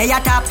bunny. They a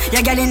top,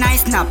 you get a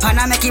nice snap, and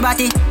I make it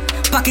body.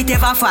 Pocket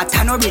ever fat,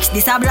 and no bricks.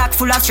 This a black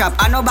full of strap,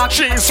 and no back.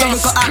 Jesus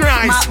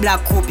Christ. Map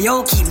black coupe,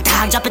 yo keep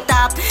dog drop it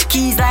top.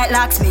 Keys like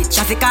locksmith,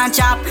 traffic and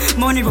chop.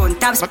 Money run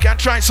taps. I can't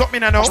try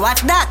something I know.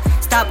 What's that?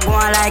 Stop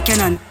going like you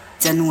know.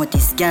 You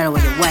notice, girl,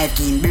 where your wife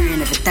getting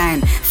burn every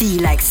time.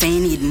 Feel like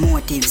saying need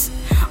motives.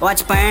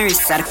 Watch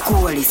Paris are the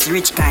coolest.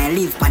 Rich can't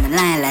live on the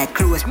line like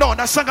clothes. No,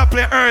 that song I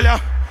played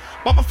earlier,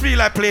 but I feel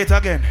like play it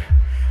again.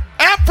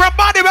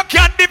 Everybody will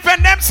can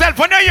defend themselves.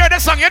 When you hear the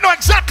song, you know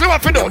exactly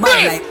what to do.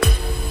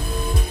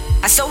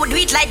 I saw we do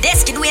it like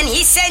this kid when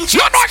he sent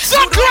you. You know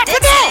exactly what to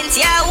do.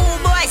 Yeah,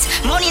 boys,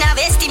 money now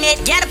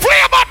estimate. Get a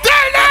free about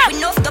that.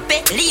 Enough to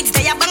pay. Leads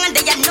they are bang and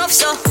they are enough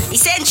so.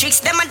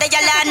 Eccentrix them and they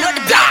are land not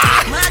the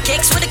beat. Mark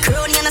X with the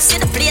crown and I see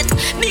the plate.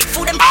 Big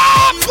food and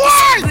welcome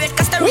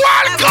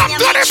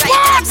to the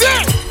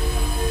party.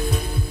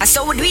 I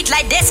saw we do it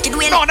like this kid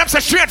when. No, that's a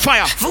straight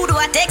fire. Voodoo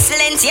at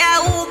excellence, yeah,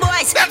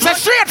 boys. That's a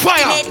straight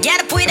fire. Get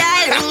up with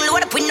all ring,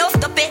 load up enough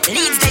to pay.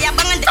 Leads they are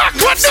bang and they are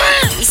enough so.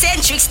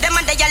 Eccentrix them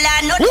and they are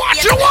land not the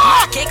beat.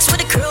 Mark X with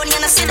the crown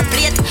and I see the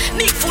plate.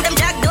 Big food them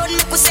jack down,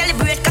 make we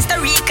celebrate Costa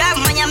Rica,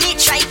 Miami.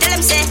 Try tell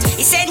them say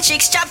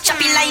Eccentrix chop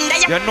choppy line.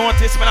 You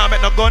notice me not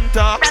make no gun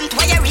talk. And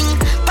wiring,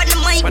 but the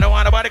mic. When I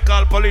want nobody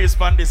call police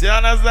on this, you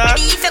understand?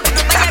 If you go to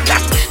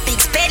wiring, big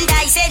spender,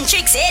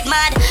 Eccentrix head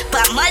mad.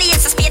 But Molly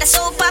is a speed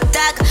so pop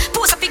tag.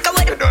 Post a pick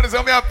away. You notice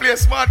how me I play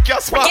smart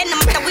Casper. Again, no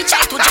matter we try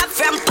to jump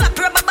from pop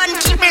rubber band.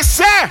 Keep me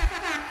say,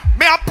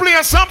 me I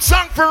play some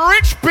song for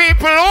rich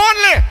people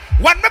only.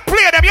 When me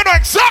play them, you know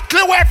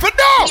exactly where to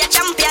do. You're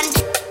champion.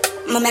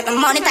 Me make my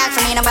money talk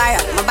for me no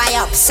borrow. Me buy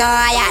up, so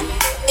I am.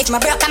 If my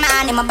broke a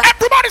man in my back.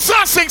 Everybody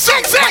sing.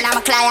 When I'm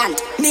a client,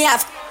 me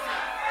have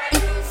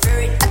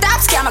a top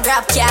scam, a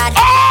grab card.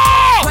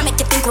 Oh! What make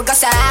you think we go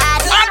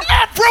sad? And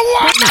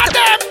everyone of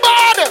them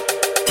bad.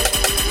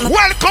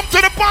 Welcome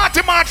to the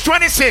party, March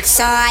 26th.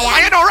 So I am.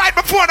 And you know, right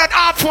before that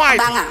half-white.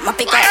 I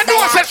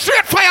know it's a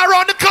straight fire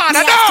around the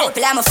corner now.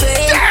 I'm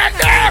afraid.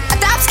 A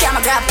top scam,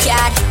 a grab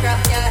card.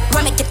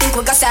 What make you think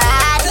we go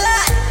sad?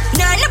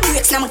 None of the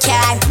bricks, no more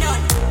car.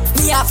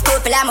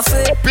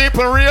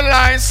 People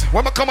realize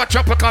when we come at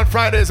Tropical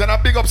Fridays and a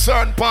big up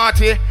certain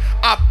party,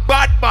 a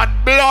bad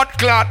blood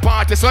clot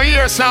party. So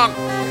here's song.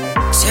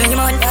 Swing him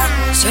on,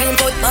 swing him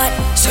foot bad,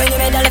 swing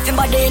him head and left him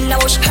body in the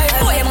bush.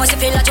 Boy, you must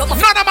feel like joke.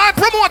 None of my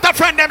promoter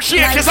friend them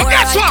shake. So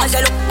guess what?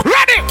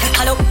 Ready?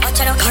 Hello,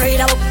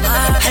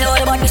 hello,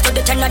 the body stood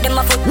the 10 of them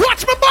a foot.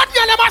 Watch me bad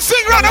girl, them a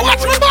sing round.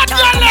 Watch me bad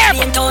girl, them.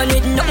 Ain't told me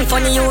nothing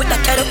funny you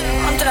that tell you.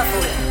 I'm to the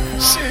fool.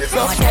 Jesus.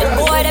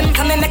 Boy, them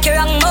come and make you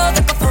wrong move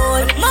to the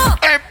fool.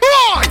 Hey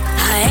boy.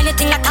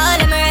 Anything at all,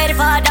 I'm ready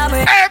for them.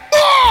 Hey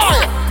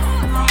boy.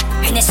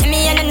 When you see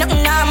me and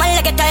nothing normal,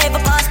 like a type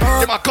of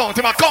passport. In my count.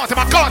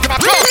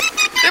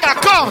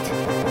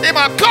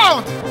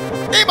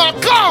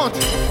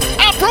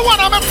 Everyone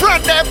of my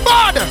friend them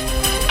bad.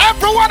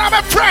 Everyone of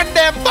my friend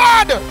them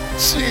bad.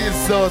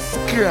 Jesus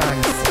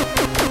Christ.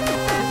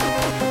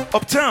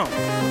 Uptown.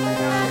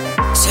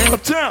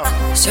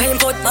 Swing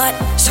foot bad,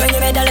 swing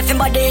your head and left him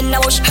body in the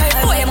bush.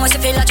 Boy, you must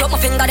feel like drop my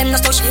finger, them no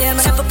stush.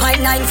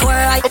 7.94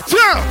 right.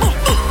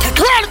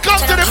 Welcome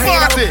to the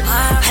party.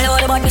 Hello,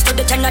 the body stood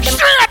the 10 of them.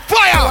 Straight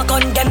fire.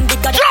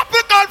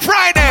 Tropical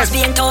Fridays.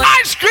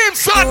 Ice cream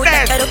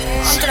Sundays.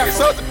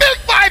 So big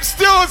vibes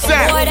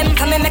Tuesday. Boy, them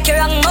come and make you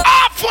wrong.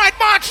 Half-white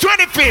March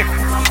 25th.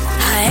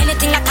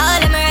 Anything at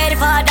all, I'm ready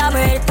for them.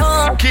 Ready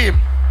to Kim,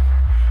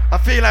 I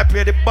feel like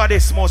play the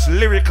baddest, most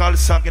lyrical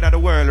song in the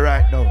world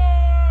right now.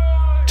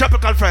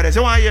 Tropical Fridays,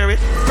 you want to hear it?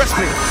 Press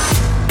play.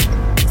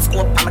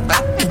 Scope on my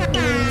clap,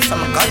 so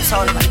my guns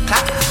all on my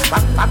clap.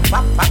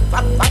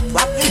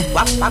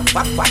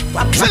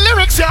 Wap. The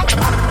lyrics, yeah.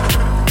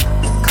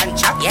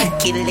 Contract, yeah,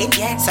 kill it,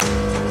 yeah.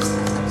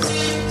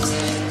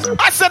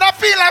 I said I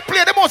feel like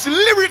play the most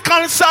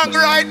lyrical song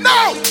right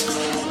now.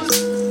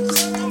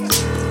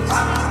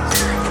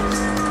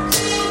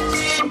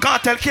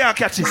 Cartel can't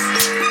catch this.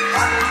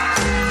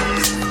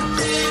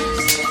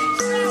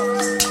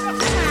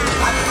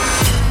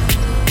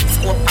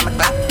 Scope on my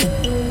clap,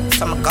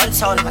 so my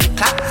guns all on my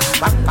clap.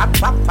 Wap.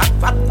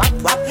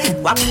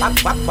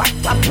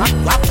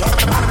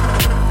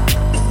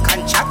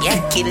 Contract, yeah,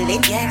 kill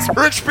it, yeah.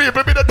 Rich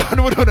people be the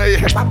done with on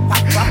here.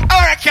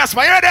 Alright,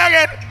 Casper, you ready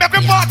again? Make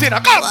a party now,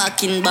 come.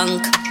 Walking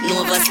bank,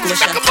 Nova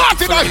Scotia.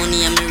 Full of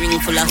money and me ring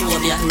full of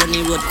phobia.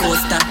 Running road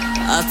coaster,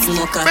 hot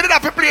smoker. Me did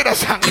have to play the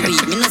song. Me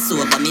read me no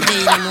sober, me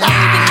day no more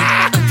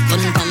holding. Gun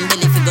pan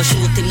belly figure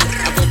shooting.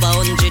 I've over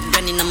 100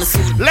 grand in my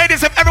suit.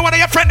 Ladies, if everyone of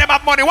your friend them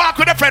have money, walk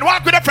with a friend,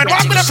 walk with a friend,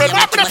 walk with a friend,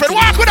 walk with a friend,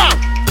 walk with her.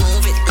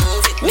 Move it.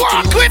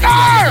 Walk with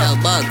her.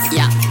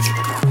 Yeah.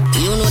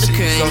 You know the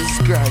crime. Jesus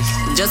Christ.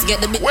 Just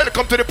get the bit.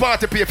 Welcome to the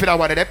party. Pay for that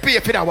one. Then pay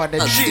for that one.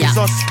 Then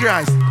Jesus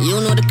Christ.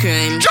 You know the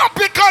crime.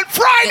 Tropical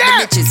Friday.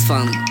 Get the bitches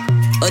from.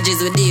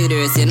 Udges with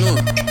deodorants, you know.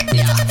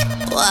 Yeah.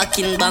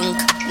 Walking bank,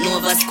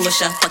 Nova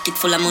Scotia. Pocket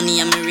full of money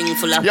and me ring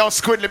full of. Yo,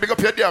 Squidly, big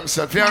up your damn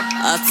self, yeah?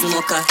 Hot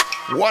smoker.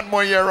 1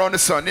 more year around the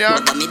sun, yeah?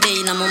 But me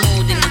day in my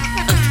mood,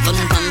 gun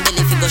pan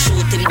belly for go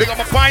shoot him. Big up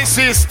my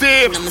Pisces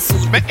team.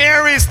 My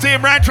Aries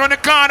team right around the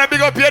corner.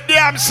 Big up your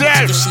damn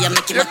self. You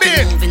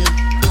mean?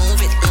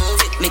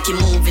 Make you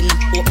moving.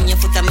 Open your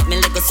foot and make me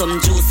leg of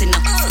some juice in the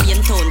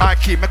I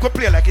keep make we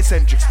play like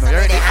Eccentrix now. You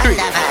ready?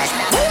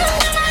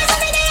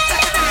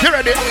 You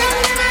ready?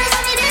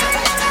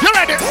 You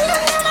ready?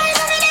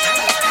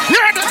 You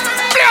ready?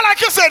 Play like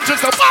Eccentrix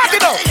now. Party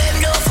now.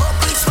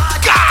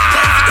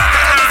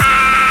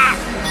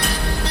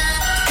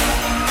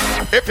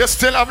 If you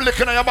still have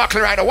liquor in your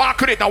buckle right now,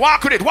 walk with it now.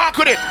 Walk with it. Walk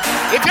with it.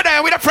 If you're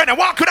there with a friend,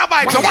 walk with a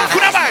vibe. So walk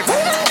with a vibe.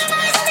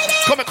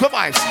 Come on, come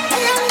on.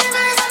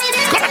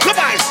 Come on, come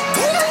on.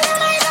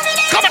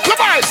 Come on,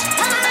 come on.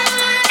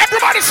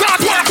 Everybody start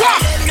walk,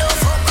 walk.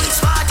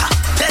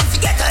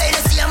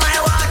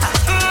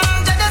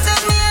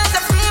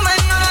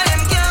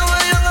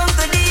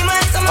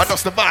 I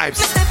just the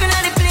vibes.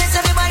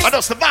 I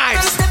just the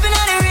vibes.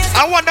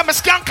 I want them to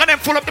skank and them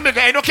full up the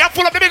middle. You can't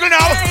full up the middle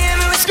now.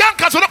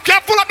 Skankers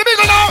can't full up the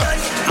middle now.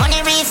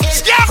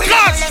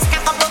 Skankers.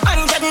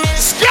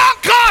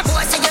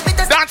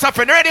 Skankers. Dance up,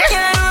 friend. Ready?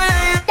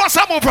 Boss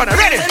a move, brother.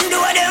 Ready?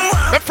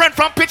 My friend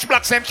from Pitch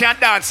Black same can't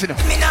dance, you know.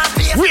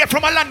 We are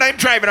from Orlando, I'm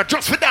driving,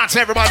 just for dance,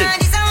 everybody.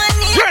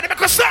 You ready?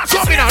 Make us start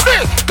something now.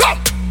 Come.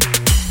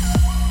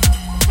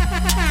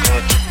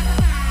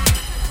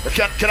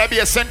 Can I be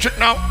eccentric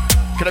now?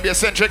 Can I be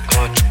eccentric?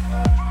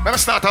 Let me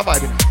start a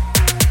vibe.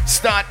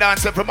 Start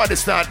dancing, everybody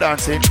start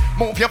dancing.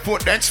 Move your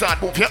foot, then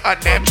start move your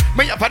hand them.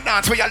 Me have a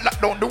dance where you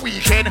lock down the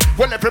weekend.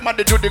 Well,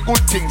 everybody do the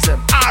good things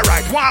them.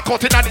 Alright, walk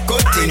out in the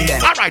good thing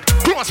them. Alright,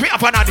 clothes we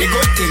have on the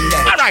good thing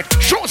them. Alright,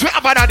 shoes we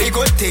have on the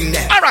good thing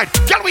them. Alright,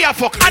 girl we have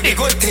fuck on the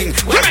good thing.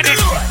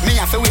 Me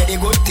have to wear the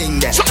good thing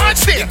them. So I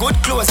stay. The good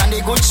clothes and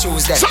the good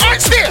shoes them. So I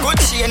stay. Good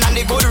chain and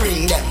the good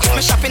ring them.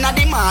 Me shopping at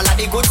the mall at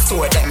the good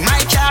store them. My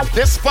car.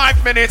 This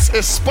 5 minutes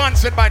is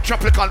sponsored by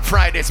Tropical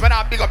Fridayz. When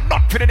I big up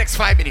not for the next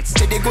 5 minutes.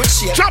 To the good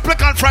shit.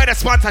 Tropical Friday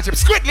sponsorship.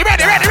 Squidly,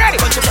 ready. Ready.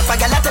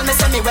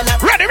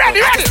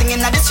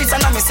 Singing at the streets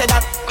and I say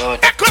that.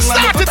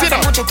 Start it, you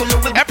know.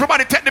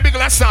 Everybody take the big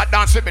and start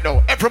dancing with me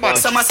now. Everybody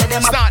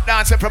start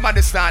dancing.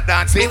 Everybody start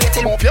dancing.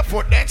 Move your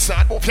foot, then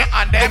start move your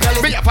hand. Then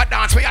we have a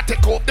dance where you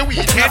take off the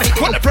weekend.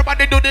 Well,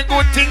 everybody do the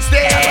good things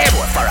there.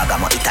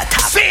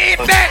 See it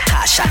there.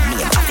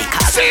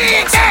 See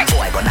it there.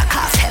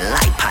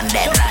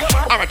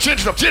 Alright,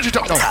 change it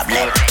up now.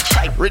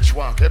 Rich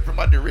walk,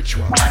 everybody rich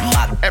walk.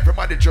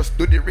 Everybody just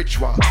do the rich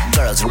walk.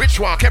 Girls, rich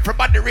walk,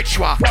 everybody rich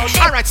walk.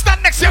 Alright,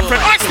 stand next to your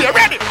friend. Alright, stay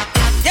ready.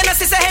 You know,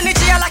 sister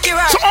energy, I like your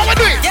world. So how we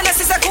do it? You know,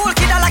 sister cool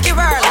kid, I like your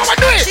world. How we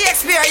do it?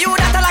 Shakespeare, you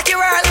that I like your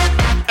world.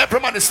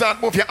 Everybody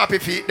start move your happy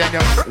feet, then you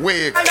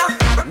wig.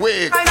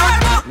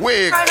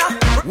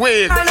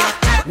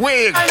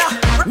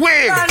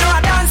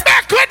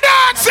 Back with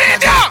dancing,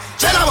 yeah.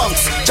 Jenna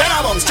Bunks,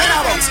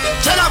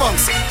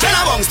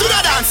 do the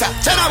dancer.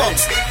 Jenna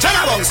Bunks.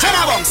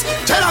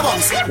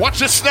 Watch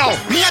this now.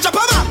 Me a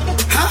Japan,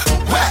 huh?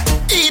 Where?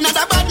 In a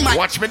bad man.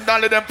 Watch me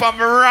dolly them from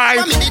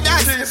right.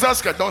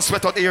 Jesus God, don't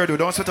sweat out the ear,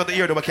 though.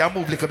 But can't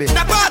move like a bit. The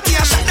party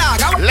a shut down.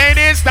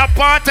 Ladies, the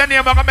party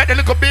name, I'm gonna make the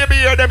little baby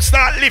ear them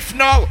start lift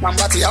now.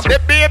 The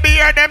baby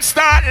ear them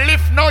start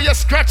lift now. You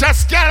scratch a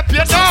scalp,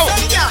 you know.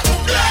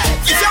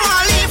 If you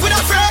wanna live with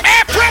a friend,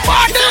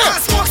 everybody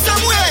smoke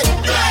some way.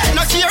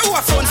 Not care who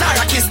a phones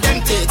are, kiss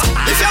them teeth.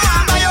 If you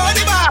want buy your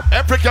own bar.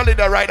 Every girl in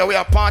the right away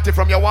a party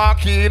from your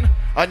walk in.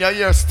 And your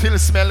ear still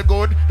smell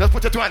good. Just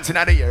put your hands in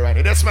the ear, right?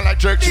 It does smell like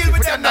jerk chicken.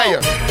 Put your in the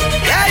ear.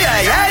 Yeah.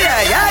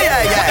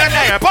 Put your in the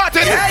ear. Party.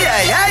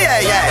 Yeah.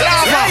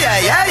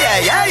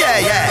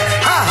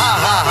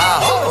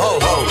 Ha. Ho.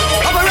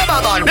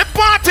 The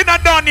party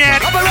not done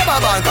yet.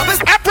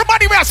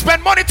 Everybody will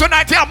spend money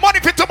tonight. You have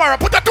money for tomorrow.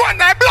 Put your two in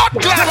there. Blood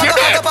clot. You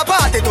have a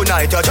party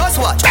tonight. You just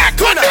watch.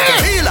 Tonight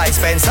you feel like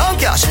spend some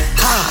cash.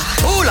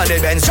 All on the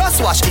Benz. Just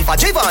watch. If a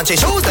Givenchy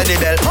shoes, then the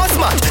belt must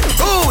match.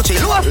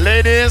 Gucci.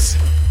 Ladies,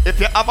 if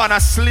you have on a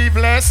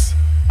sleeveless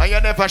and you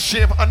never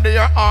shave under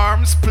your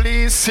arms,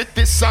 please sit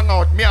this song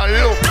out. Me a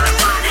look.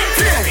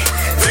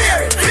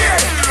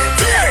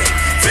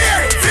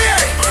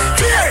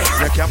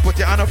 You can put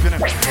your hand up in it.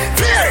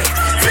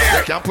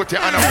 You can put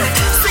your hand up.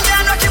 Sing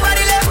and rock your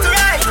body left to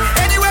right.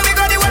 Anywhere we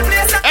go, the one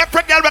place.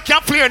 Every girl we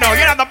can flare now.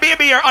 You have the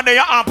baby here under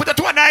your arm. Put the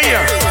two in the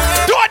ear.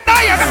 Do it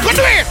now. You can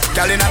do it.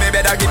 Girl in me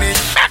bed, give me.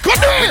 Could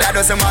do it. That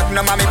doesn't matter,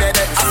 no mommy bed.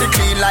 I see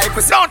clean like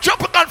pussy. Don't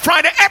jump on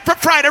Friday, every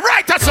Friday,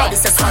 right? That's all.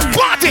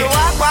 Party. You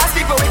walk past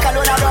people, we can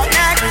load a rock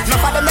neck. No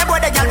for them, they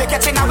boy, the girl we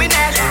catching a winner.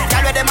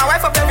 Girl with them, my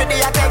wife up every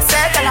day, I take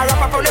set. And I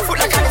wrap up on the foot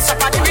like I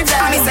shop at the river.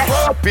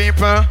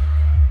 People,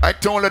 I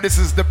told her this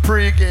is the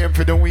pre-game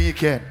for the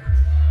weekend.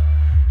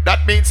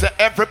 That means that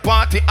every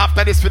party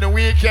after this for the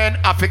weekend,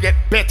 I forget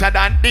better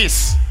than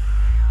this.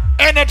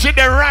 Energy,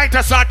 the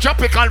writers are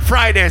Tropical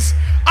Fridayz.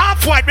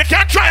 Half-white, we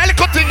can't try a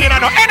little thing in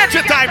no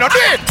energy time, no, do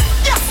it.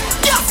 Yes.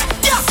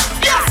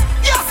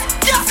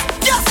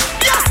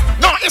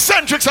 No,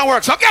 Eccentrix and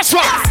work, so guess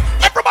what?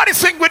 Everybody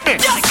sing with me.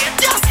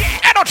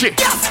 Energy.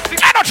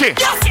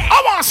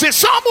 I want to see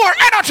some more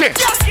energy.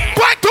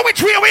 Point to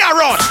which way we are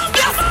run.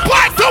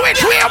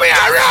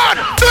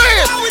 Do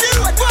it. Do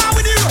it.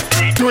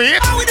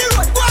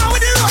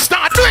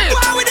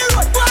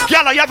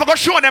 you have to go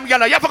show them,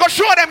 yellow. You have to go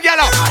show them,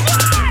 yellow.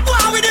 Go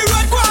on with the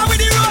road, go on with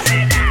the road.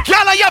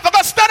 Yellow, you have to go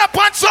stand up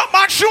on something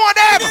and show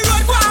them.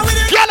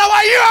 Yellow,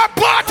 are you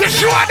about to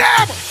show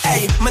them?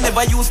 Hey, me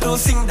never used to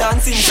sing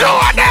dancing. Show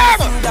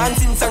them. Sing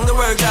dancing, sang the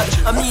word God.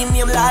 I mean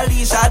name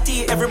Lali,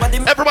 Shati,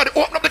 everybody. Everybody,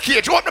 open up the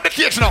cage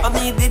now. I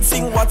mean did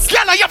sing what's.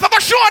 Yellow, you have to go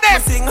show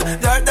them. Sing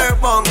dirt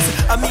bongs.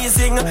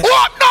 Amazing. Open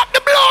up the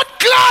blood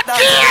clot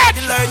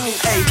cage.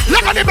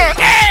 Look at the bird.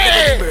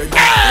 Hey,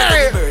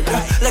 hey.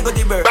 Lego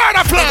the bird.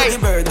 Butterfly.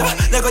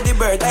 Lego the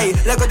bird. Hey,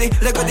 Lego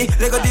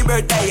the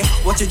bird. Hey,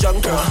 watch your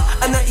junker.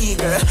 And the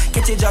eagle,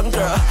 catch your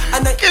junker.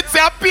 And the kids say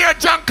a beer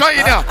junker,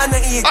 you know. And the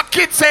eagle. A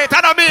kid say it,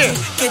 and a me.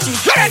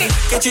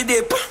 Catch your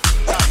dip.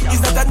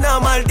 It's not a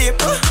normal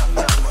dip.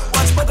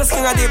 Watch butter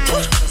skin a dip.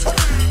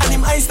 And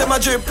him ice them a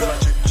drip.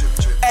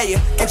 Hey,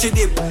 catch your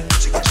dip.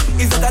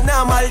 It's not a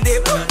normal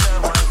dip.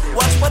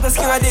 Watch butter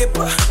skin a dip.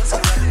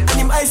 And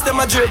him ice them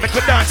a drip. Make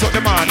we dance on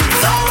the morning.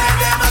 So when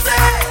them a say,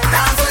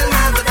 dance will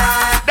never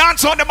die.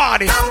 Dance on the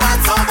morning. Someone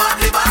so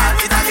badly bad,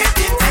 we don't get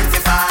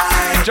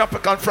intensified. Jump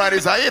on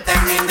Fridays, I hit. Them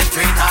in the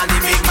street and the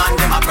big man,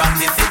 them a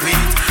practice the beat.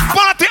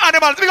 Party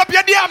animals, pick up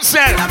your damn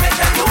self.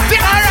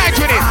 Think alright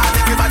with it.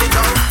 Everybody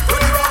jump, do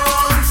the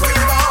bombs.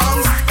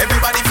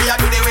 Everybody feel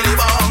do the willy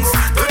bombs.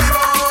 Do the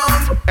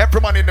bombs.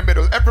 Everybody in the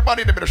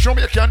middle. Show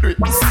me you can do it.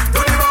 Do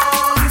the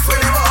bombs,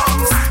 willy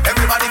bombs.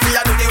 Everybody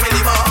feel do the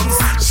willy bombs.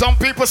 Some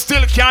people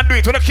still can't do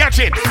it. Wanna catch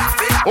it?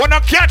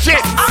 Wanna catch it?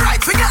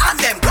 Alright, swing your hand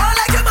them. Go on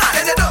like your man.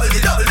 Then you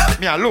double.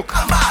 Yeah, look.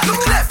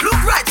 Look left,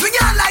 look right. Swing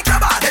your hand like your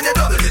man. Then you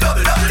double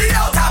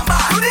out and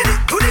back.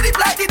 Do the dip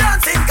like the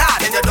dancing car.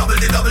 Then you double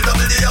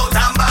out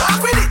and back.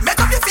 Walk with it. Make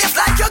up your face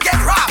like you get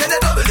robbed. Then you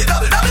double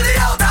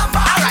out and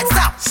back.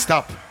 Alright,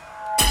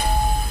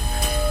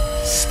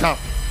 Stop.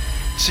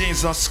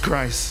 Jesus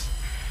Christ.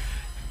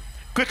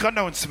 Quick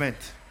announcement.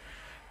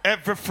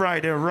 Every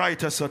Friday,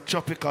 write us a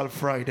Tropical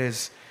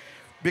Fridays.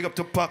 Big up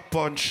to Pack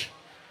Punch.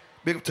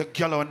 Big up to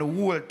Gallo and the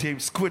whole team,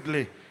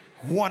 Squidly.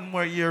 One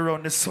more year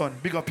on the sun.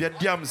 Big up your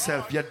damn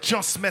self. You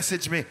just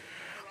message me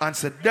and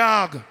say,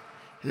 dog,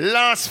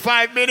 last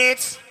 5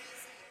 minutes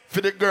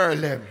for the girl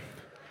them.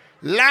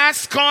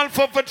 Last call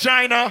for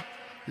vagina.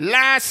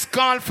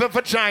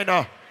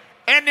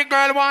 Any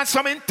girl wants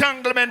some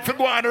entanglement for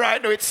go on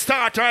right now. It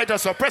start right now,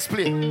 so press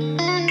play.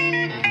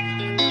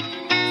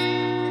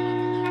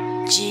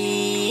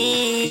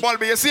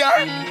 Bulby, you see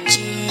her?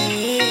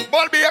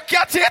 Bulby, you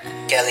catch it?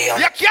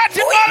 You catch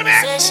it, Bulby?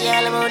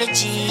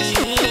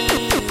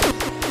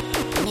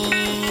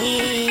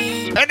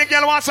 Any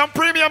girl want some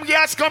premium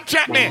gas, come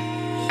check me.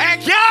 Hey,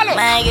 girl!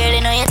 My girl,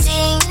 you know your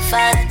thing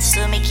fat,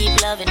 so me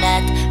keep loving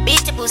that.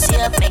 Beat your pussy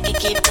up, make it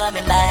keep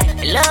coming back.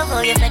 Love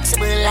how you're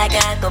flexible like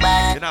I go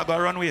back. You're not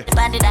gonna run away.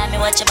 Bandit on me,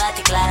 watch your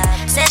body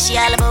clap. Say she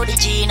all about the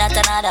G, not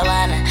another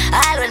one.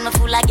 All when me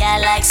fool like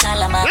girl like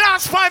Solomon.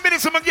 Last 5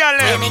 minutes of my girl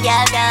left. Any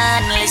girl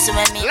gone, listen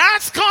with me.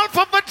 Last call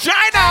for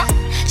vagina.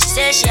 She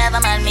says she have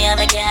a man, me have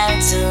a girl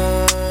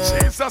too.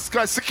 Jesus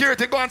Christ,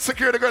 security, go and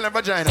secure the girl in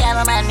vagina. She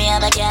have a man, me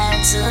have a girl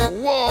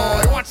too.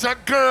 Whoa, you want a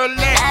girl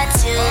left?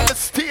 That's you. On the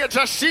stage,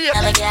 a shit.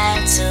 Have a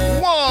girl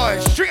too. Whoa,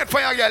 straight for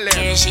your girl left.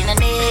 Here she no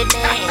need me.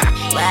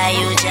 Why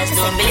you just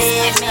don't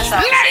believe me?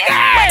 Lady!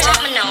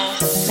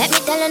 Let me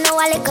tell you now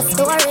a little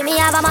story. Me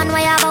have a man,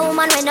 why have a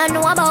woman when don't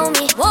know about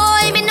me.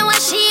 Boy, me know a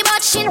she,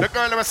 but she. The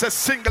girl never says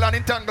single and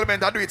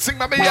entanglement. I do it. Sing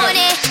my baby.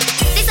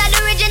 This is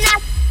the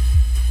original.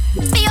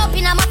 Be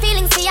open on my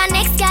feelings for your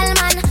next girl,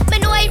 man. Me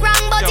know it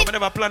wrong, but it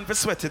never plan for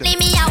sweating. Leave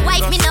me a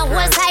wife, me no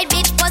whole side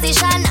bitch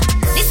position.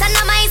 This is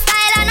not my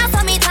style and not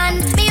for me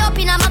tan. Be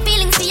open on my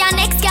feelings for your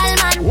next girl,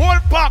 man.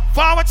 Whole pack,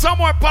 forward some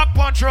more pack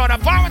punch runner.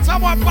 Forward some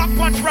more pack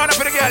punch runner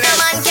for the girl. No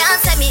man can't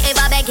say me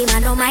ever beg him,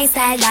 I know my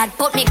style that.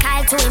 Put me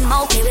Kyle to him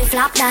mouth, me we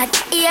flop that.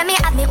 Hear me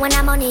have me when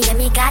I'm money, yeah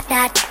me got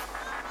that.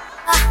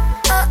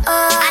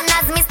 And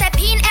as me step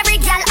in,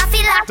 every girl I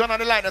feel like turn on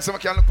the line so I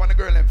can look on the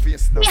girl and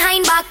face now.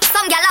 Behind back,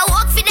 some girl I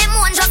walk for them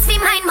one just for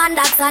mine, man.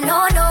 That's a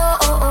no.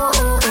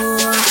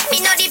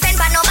 Me no depend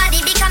on nobody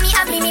because me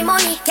have me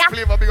money.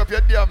 Flavor, big up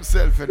your damn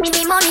self. Me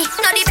money,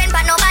 no depend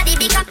on nobody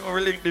because no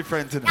link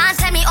different. Can't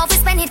tell me off to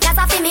spend it cause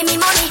I feel me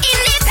money.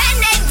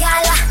 Independent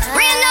girl,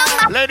 real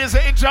number. Ladies,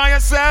 enjoy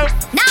yourself.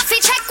 Now fi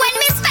check when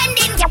me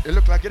spending. You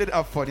look like you did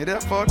have fun. You did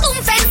have fun.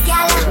 Boom fence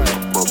girl.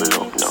 Bubble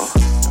up now.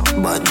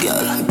 Bad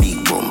girl,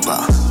 big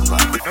bumper.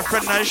 My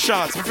friend nice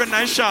shots. You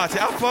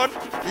have fun?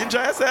 You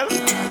enjoy yourself?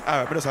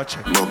 Alright, but just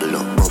check. Bubble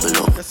up.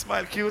 You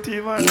smile cute,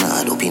 man. You know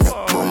I don't a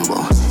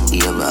bumbo.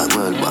 You ever a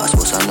world boss,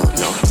 what's I not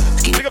know?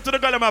 Pick up to the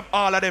girl, have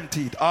all of them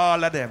teeth.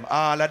 All of them.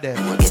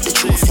 Get the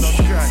truth.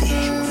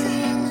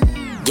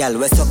 Girl,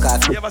 we suck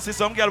off. You ever see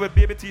some girl with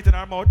baby teeth in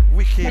her mouth?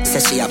 Wicked. Say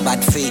she a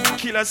bad freak.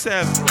 Kill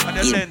herself and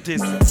the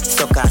dentist.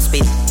 Suck off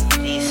spit.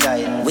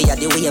 We are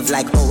the wave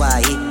like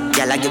Hawaii.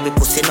 Girl, I give me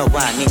pussy no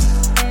warning.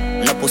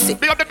 No pussy.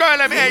 Big up the girl,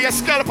 let me hear your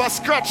scalp or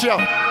scratch you.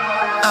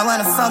 I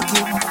wanna fuck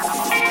you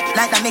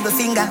like a middle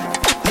finger.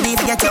 Me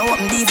even get you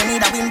open, even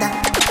need a window.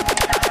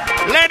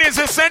 Ladies,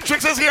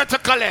 Eccentrix is here to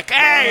collect.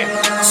 Hey!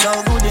 So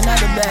good in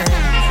the bed.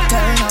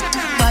 Turn up,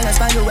 balance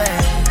by your way.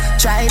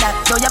 Try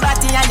that, show your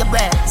body and your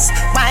breasts.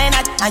 Why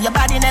not? And your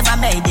body never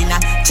made in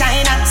a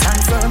China.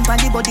 Stand firm on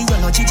the body, you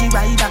know Gigi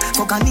rider.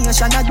 Fuck a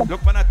nation.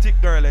 Look for that thick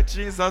girl,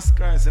 Jesus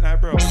Christ, and I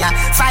bro. Yeah,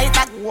 fight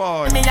back.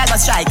 Whoa. Me I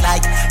go strike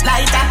like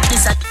lighter.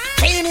 This a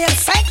female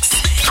sex.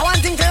 I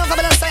want thing to you,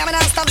 but I'm saying I'm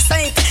gonna stop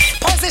saying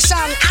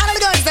position. All of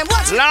the girls them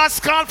watch.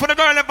 Last call for the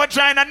girl in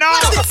vagina now.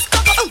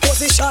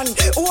 Position.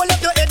 Hold up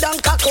your head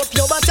and cock up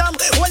your bottom.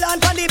 Hold on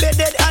for the bed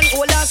and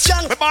hold on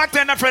strong. My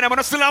bartender friend, I'm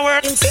gonna still at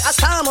work. Him say a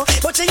storm,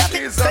 but she have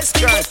to press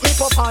me up, me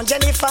pop on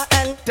Jennifer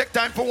and take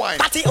time for wine.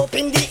 Party up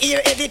in the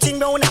ear, everything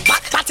round a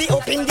back. Party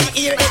up in the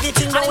ear,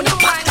 everything round a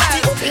back. Party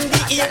up in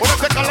the ear. We'll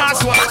take a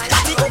last one.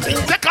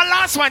 Take a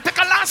last one. Take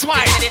a last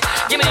one.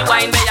 Give me the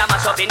wine where you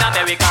mash up in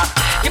America.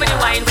 Give me the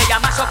wine where you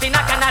mash up in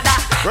Canada.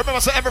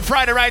 Remember, so every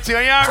Friday right here,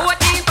 yeah?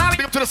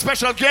 Big up to the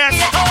special guest.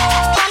 Big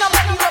up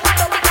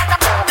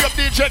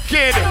DJ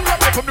Kid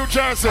from New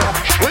Jersey.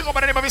 We go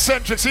by the name of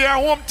Eccentrix. Here,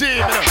 home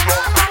team.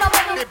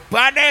 The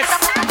baddest.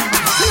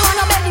 Me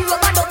wanna bend you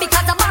over though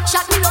because a back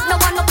shot me love. No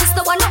one no piss,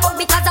 no one no hug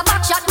because a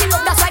back shot me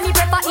love. That's why me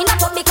prefer in a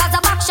tub because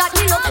a back shot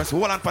me love. Let's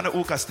hold on pan the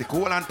hookah stick.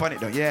 Hold on pan it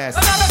though. Yes.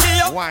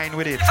 Wine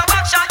with it.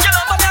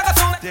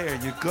 There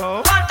you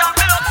go.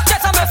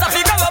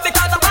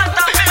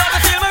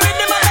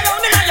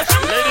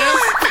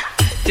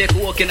 Take a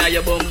walk in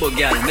your bumbo,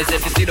 girl. Me say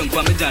if you see them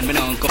come, me John, me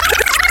now come.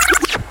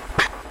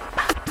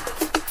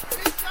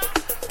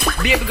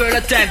 Baby girl, a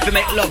time to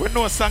make love. We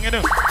know a song, you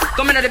know.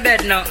 Come into the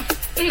bed now.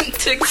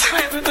 Take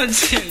time, we don't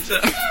change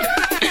up.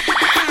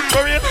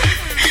 For real?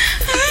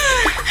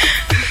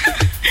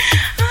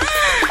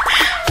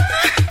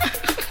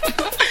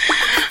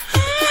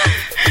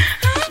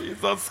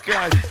 Jesus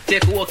Christ.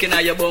 Take a walk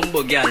in your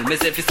bumbo, girl. Me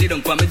say if you see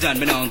them come, me John,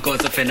 me now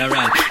cause a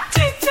funeral.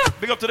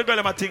 Big up to the girl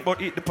that I think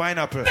about eat the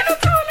pineapple.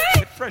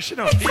 Fresh, you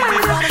know.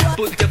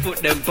 Put your foot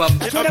them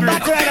pump. You put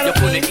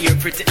the ear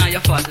pretty and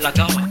your fat like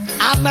a one.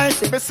 Have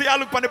mercy. Me see I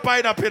look on the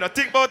pineapple, you know.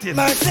 Think about it.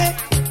 Mercy.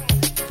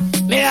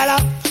 Me allow.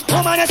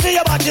 Woman, you see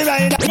your body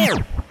right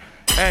now.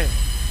 Hey.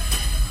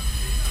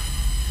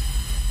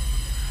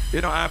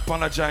 You know, I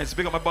apologize.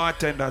 Big up my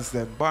bartenders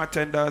them.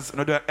 Bartenders,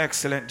 you do an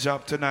excellent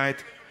job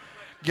tonight.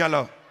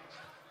 Gallo.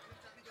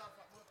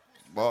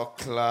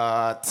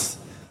 Bucklat.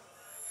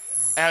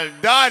 El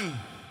done.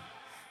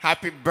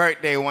 Happy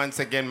birthday once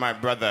again, my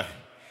brother.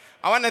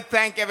 I want to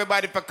thank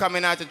everybody for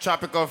coming out to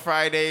Tropical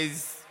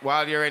Fridayz.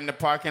 While you're in the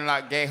parking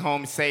lot, get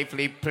home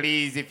safely.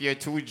 Please, if you're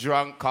too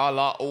drunk, call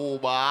a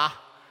Uber.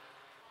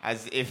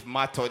 As if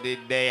Mato did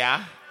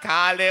there.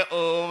 Call it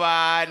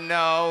Uber,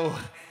 no.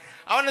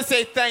 I want to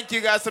say thank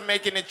you guys for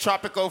making it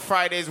Tropical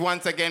Fridayz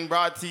once again,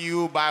 brought to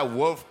you by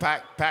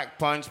Wolfpack, Pack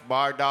Punch,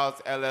 Bar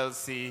Dolls,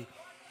 LLC,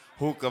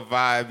 Hookah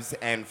Vibes,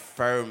 and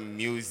Firm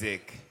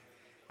Music.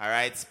 All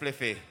right,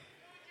 Spliffy.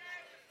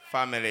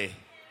 Family,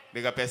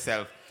 big up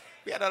yourself.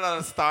 We had a lot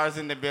of stars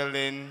in the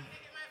building.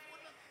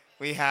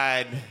 We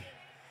had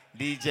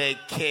DJ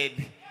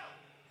Kid,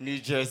 New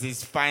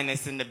Jersey's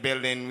finest in the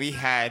building. We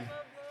had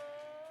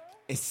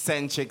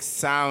Eccentrix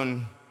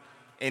Sound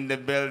in the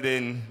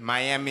building,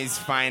 Miami's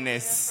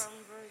finest.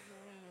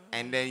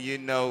 And then, you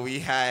know, we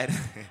had...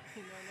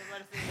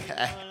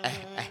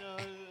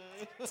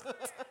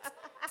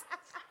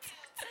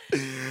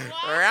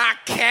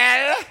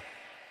 Raquel,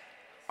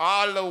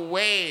 all the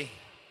way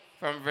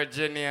from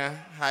Virginia.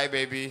 Hi,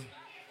 baby.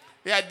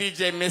 We had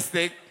DJ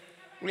Mystic.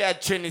 We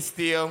had Trini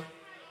Steele.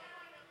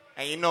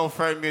 And you know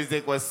Firm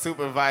Music was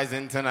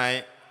supervising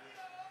tonight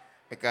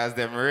because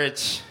them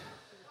rich.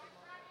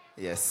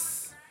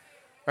 Yes.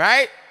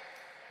 Right?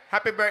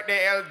 Happy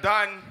birthday, El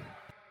Don.